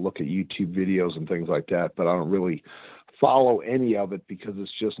 look at YouTube videos and things like that, but I don't really follow any of it because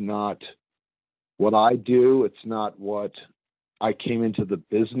it's just not what I do. It's not what I came into the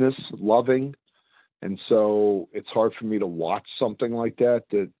business loving. And so it's hard for me to watch something like that,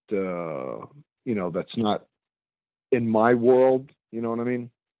 that's not in my world. You know what I mean?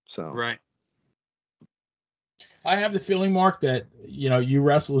 So. Right. I have the feeling, Mark, that, you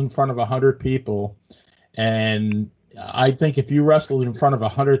wrestled in front of 100 people. And I think if you wrestled in front of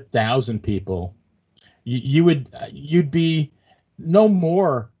 100,000 people, you'd be no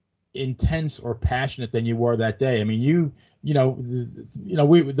more intense or passionate than you were that day. I mean,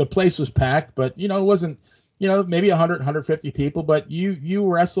 the place was packed, but it wasn't, maybe 100, 150 people, but you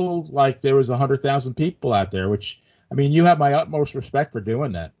wrestled like there was 100,000 people out there, which, I mean, you have my utmost respect for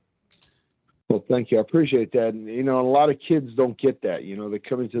doing that. Well, thank you. I appreciate that. And, a lot of kids don't get that. They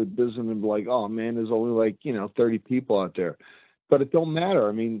come into the business and be like, oh, man, there's only 30 people out there. But it don't matter.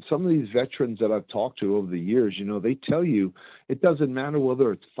 I mean, some of these veterans that I've talked to over the years, they tell you it doesn't matter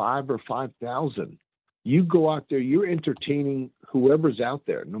whether it's 5 or 5,000. You go out there, you're entertaining whoever's out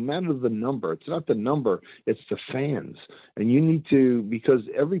there, no matter the number. It's not the number, it's the fans. And you need to, because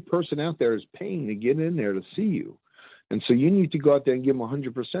every person out there is paying to get in there to see you. And so you need to go out there and give them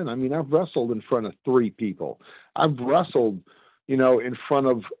 100%. I mean, I've wrestled in front of 3 people. I've wrestled, in front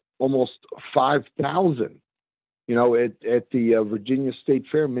of almost 5,000. At the Virginia State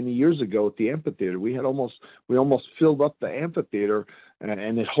Fair many years ago at the amphitheater, we almost filled up the amphitheater,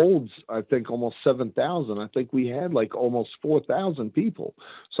 and it holds, I think, almost 7,000. I think we had like almost 4,000 people.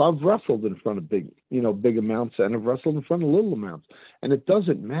 So I've wrestled in front of big amounts, and I've wrestled in front of little amounts, and it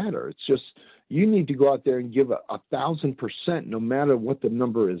doesn't matter. It's just you need to go out there and give 1,000%, no matter what the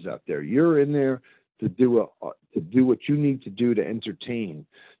number is out there. You're in there to do what you need to do to entertain,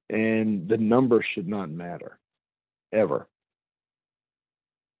 and the number should not matter. Ever.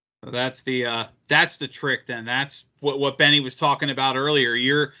 That's the trick. Then that's what Benny was talking about earlier.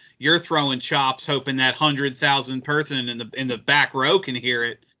 You're throwing chops, hoping that 100,000 person in the back row can hear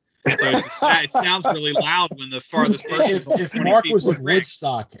it. So it sounds really loud when the farthest person. If Mark was at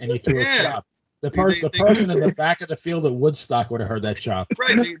Woodstock and he threw a chop, the person in the back of the field at Woodstock would have heard that chop.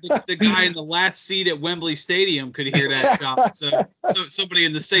 Right, the guy in the last seat at Wembley Stadium could hear that chop. So somebody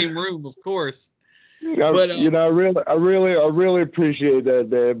in the same room, of course. But I really appreciate that,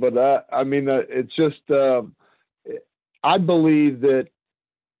 man. But I mean, it's just I believe that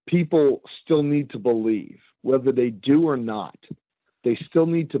people still need to believe, whether they do or not. They still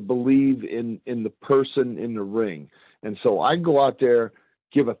need to believe in the person in the ring, and so I go out there,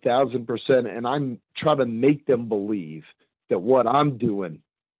 give 1,000%, and I'm trying to make them believe that what I'm doing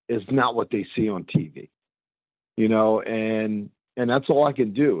is not what they see on TV. And that's all I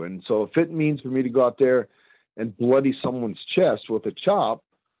can do. And so if it means for me to go out there and bloody someone's chest with a chop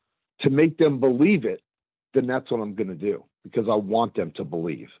to make them believe it, then that's what I'm going to do, because I want them to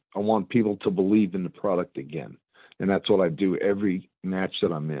believe. I want people to believe in the product again. And that's what I do every match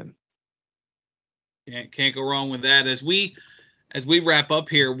that I'm in. Can't go wrong with that. As we wrap up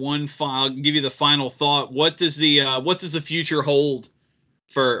here, I'll give you the final thought. What does the future hold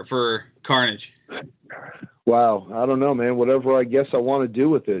for Carnage? Wow, I don't know, man. Whatever I guess I want to do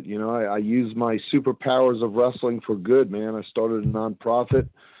with it. You know, I use my superpowers of wrestling for good, man. I started a nonprofit.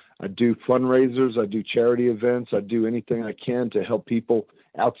 I do fundraisers. I do charity events. I do anything I can to help people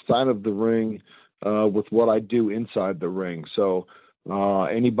outside of the ring with what I do inside the ring. So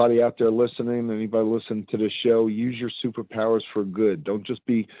anybody out there listening, anybody listening to this show, use your superpowers for good. Don't just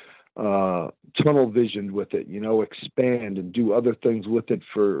be tunnel visioned with it. You know, expand and do other things with it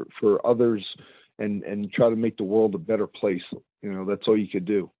for others. And try to make the world a better place. You know, that's all you could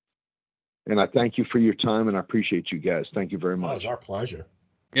do. And I thank you for your time, and I appreciate you guys. Thank you very much. Oh, it's our pleasure.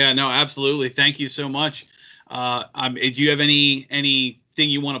 Yeah, no, absolutely. Thank you so much. Do you have anything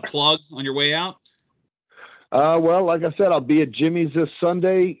you want to plug on your way out? Well, like I said, I'll be at Jimmy's this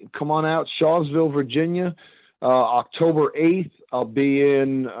Sunday. Come on out, Shawsville, Virginia. October 8th, I'll be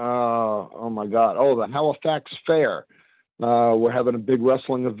in, the Halifax Fair. We're having a big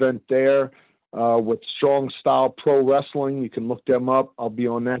wrestling event there. With Strong Style Pro Wrestling. You can look them up. I'll be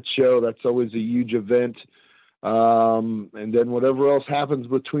on that show. That's always a huge event. And then whatever else happens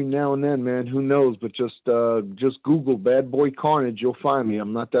between now and then, man, who knows? But just Google Bad Boy Carnage. You'll find me.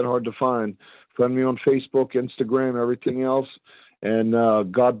 I'm not that hard to find. Friend me on Facebook, Instagram, everything else. And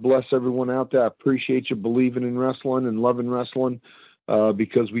God bless everyone out there. I appreciate you believing in wrestling and loving wrestling.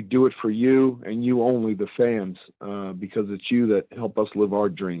 Because we do it for you and you only, the fans, because it's you that help us live our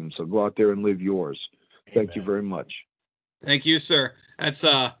dreams. So go out there and live yours. Amen. Thank you very much. Thank you, sir. That's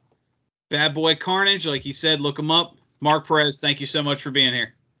Bad Boy Carnage. Like you said, look him up. Mark Perez, thank you so much for being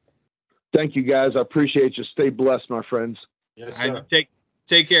here. Thank you, guys. I appreciate you. Stay blessed, my friends. Yes, sir.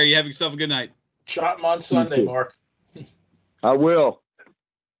 Take care. You have yourself a good night. Shot him on Sunday, Mark. I will.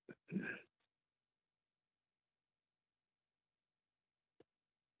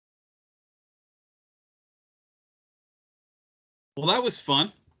 Well, that was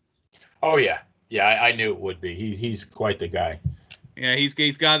fun. Oh yeah, I knew it would be. He's quite the guy. Yeah, he's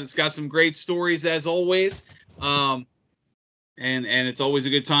got some great stories as always. And it's always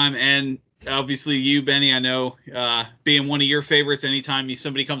a good time. And obviously you, Benny, I know being one of your favorites. Anytime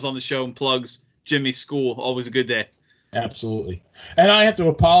somebody comes on the show and plugs Jimmy's school, always a good day. Absolutely. And I have to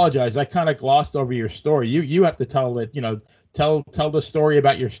apologize. I kind of glossed over your story. You have to tell it. Tell the story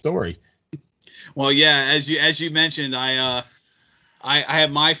about your story. Well, yeah, as you mentioned, I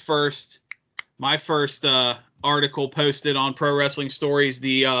have my first article posted on Pro Wrestling Stories.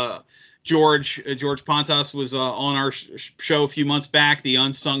 The George Pontas was on our show a few months back, the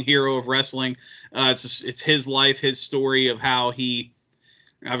unsung hero of wrestling. It's his life, his story of how he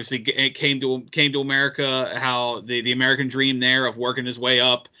obviously came to America, how the American dream there of working his way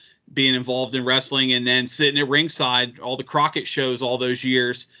up, being involved in wrestling, and then sitting at ringside, all the Crockett shows all those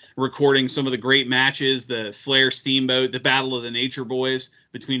years, recording some of the great matches, the Flair Steamboat, the Battle of the Nature Boys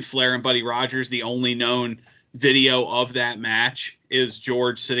between Flair and Buddy Rogers. The only known video of that match is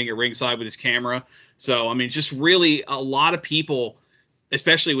George sitting at ringside with his camera. So, I mean, just really a lot of people,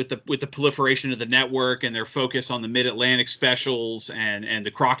 especially with the proliferation of the network and their focus on the Mid-Atlantic specials and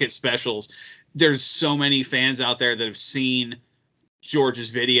the Crockett specials, there's so many fans out there that have seen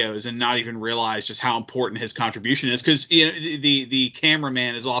George's videos and not even realize just how important his contribution is, because the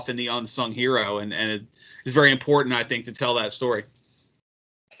cameraman is often the unsung hero, and it's very important, I think, to tell that story.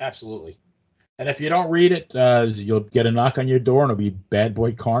 Absolutely. And if you don't read it, you'll get a knock on your door and it'll be Bad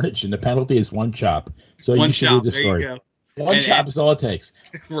Boy Carnage, and the penalty is one chop. So you should read the story. There you go. One chop is all it takes.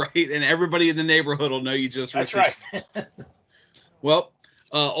 Right, and everybody in the neighborhood will know you just That's received. Right. Well,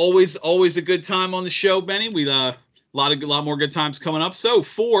 always a good time on the show, Benny. We a lot more good times coming up. So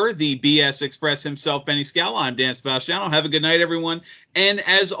for the BS Express himself, Benny Scala, I'm Dan Sebastiano. Have a good night, everyone. And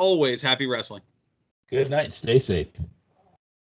as always, happy wrestling. Good night. Stay safe.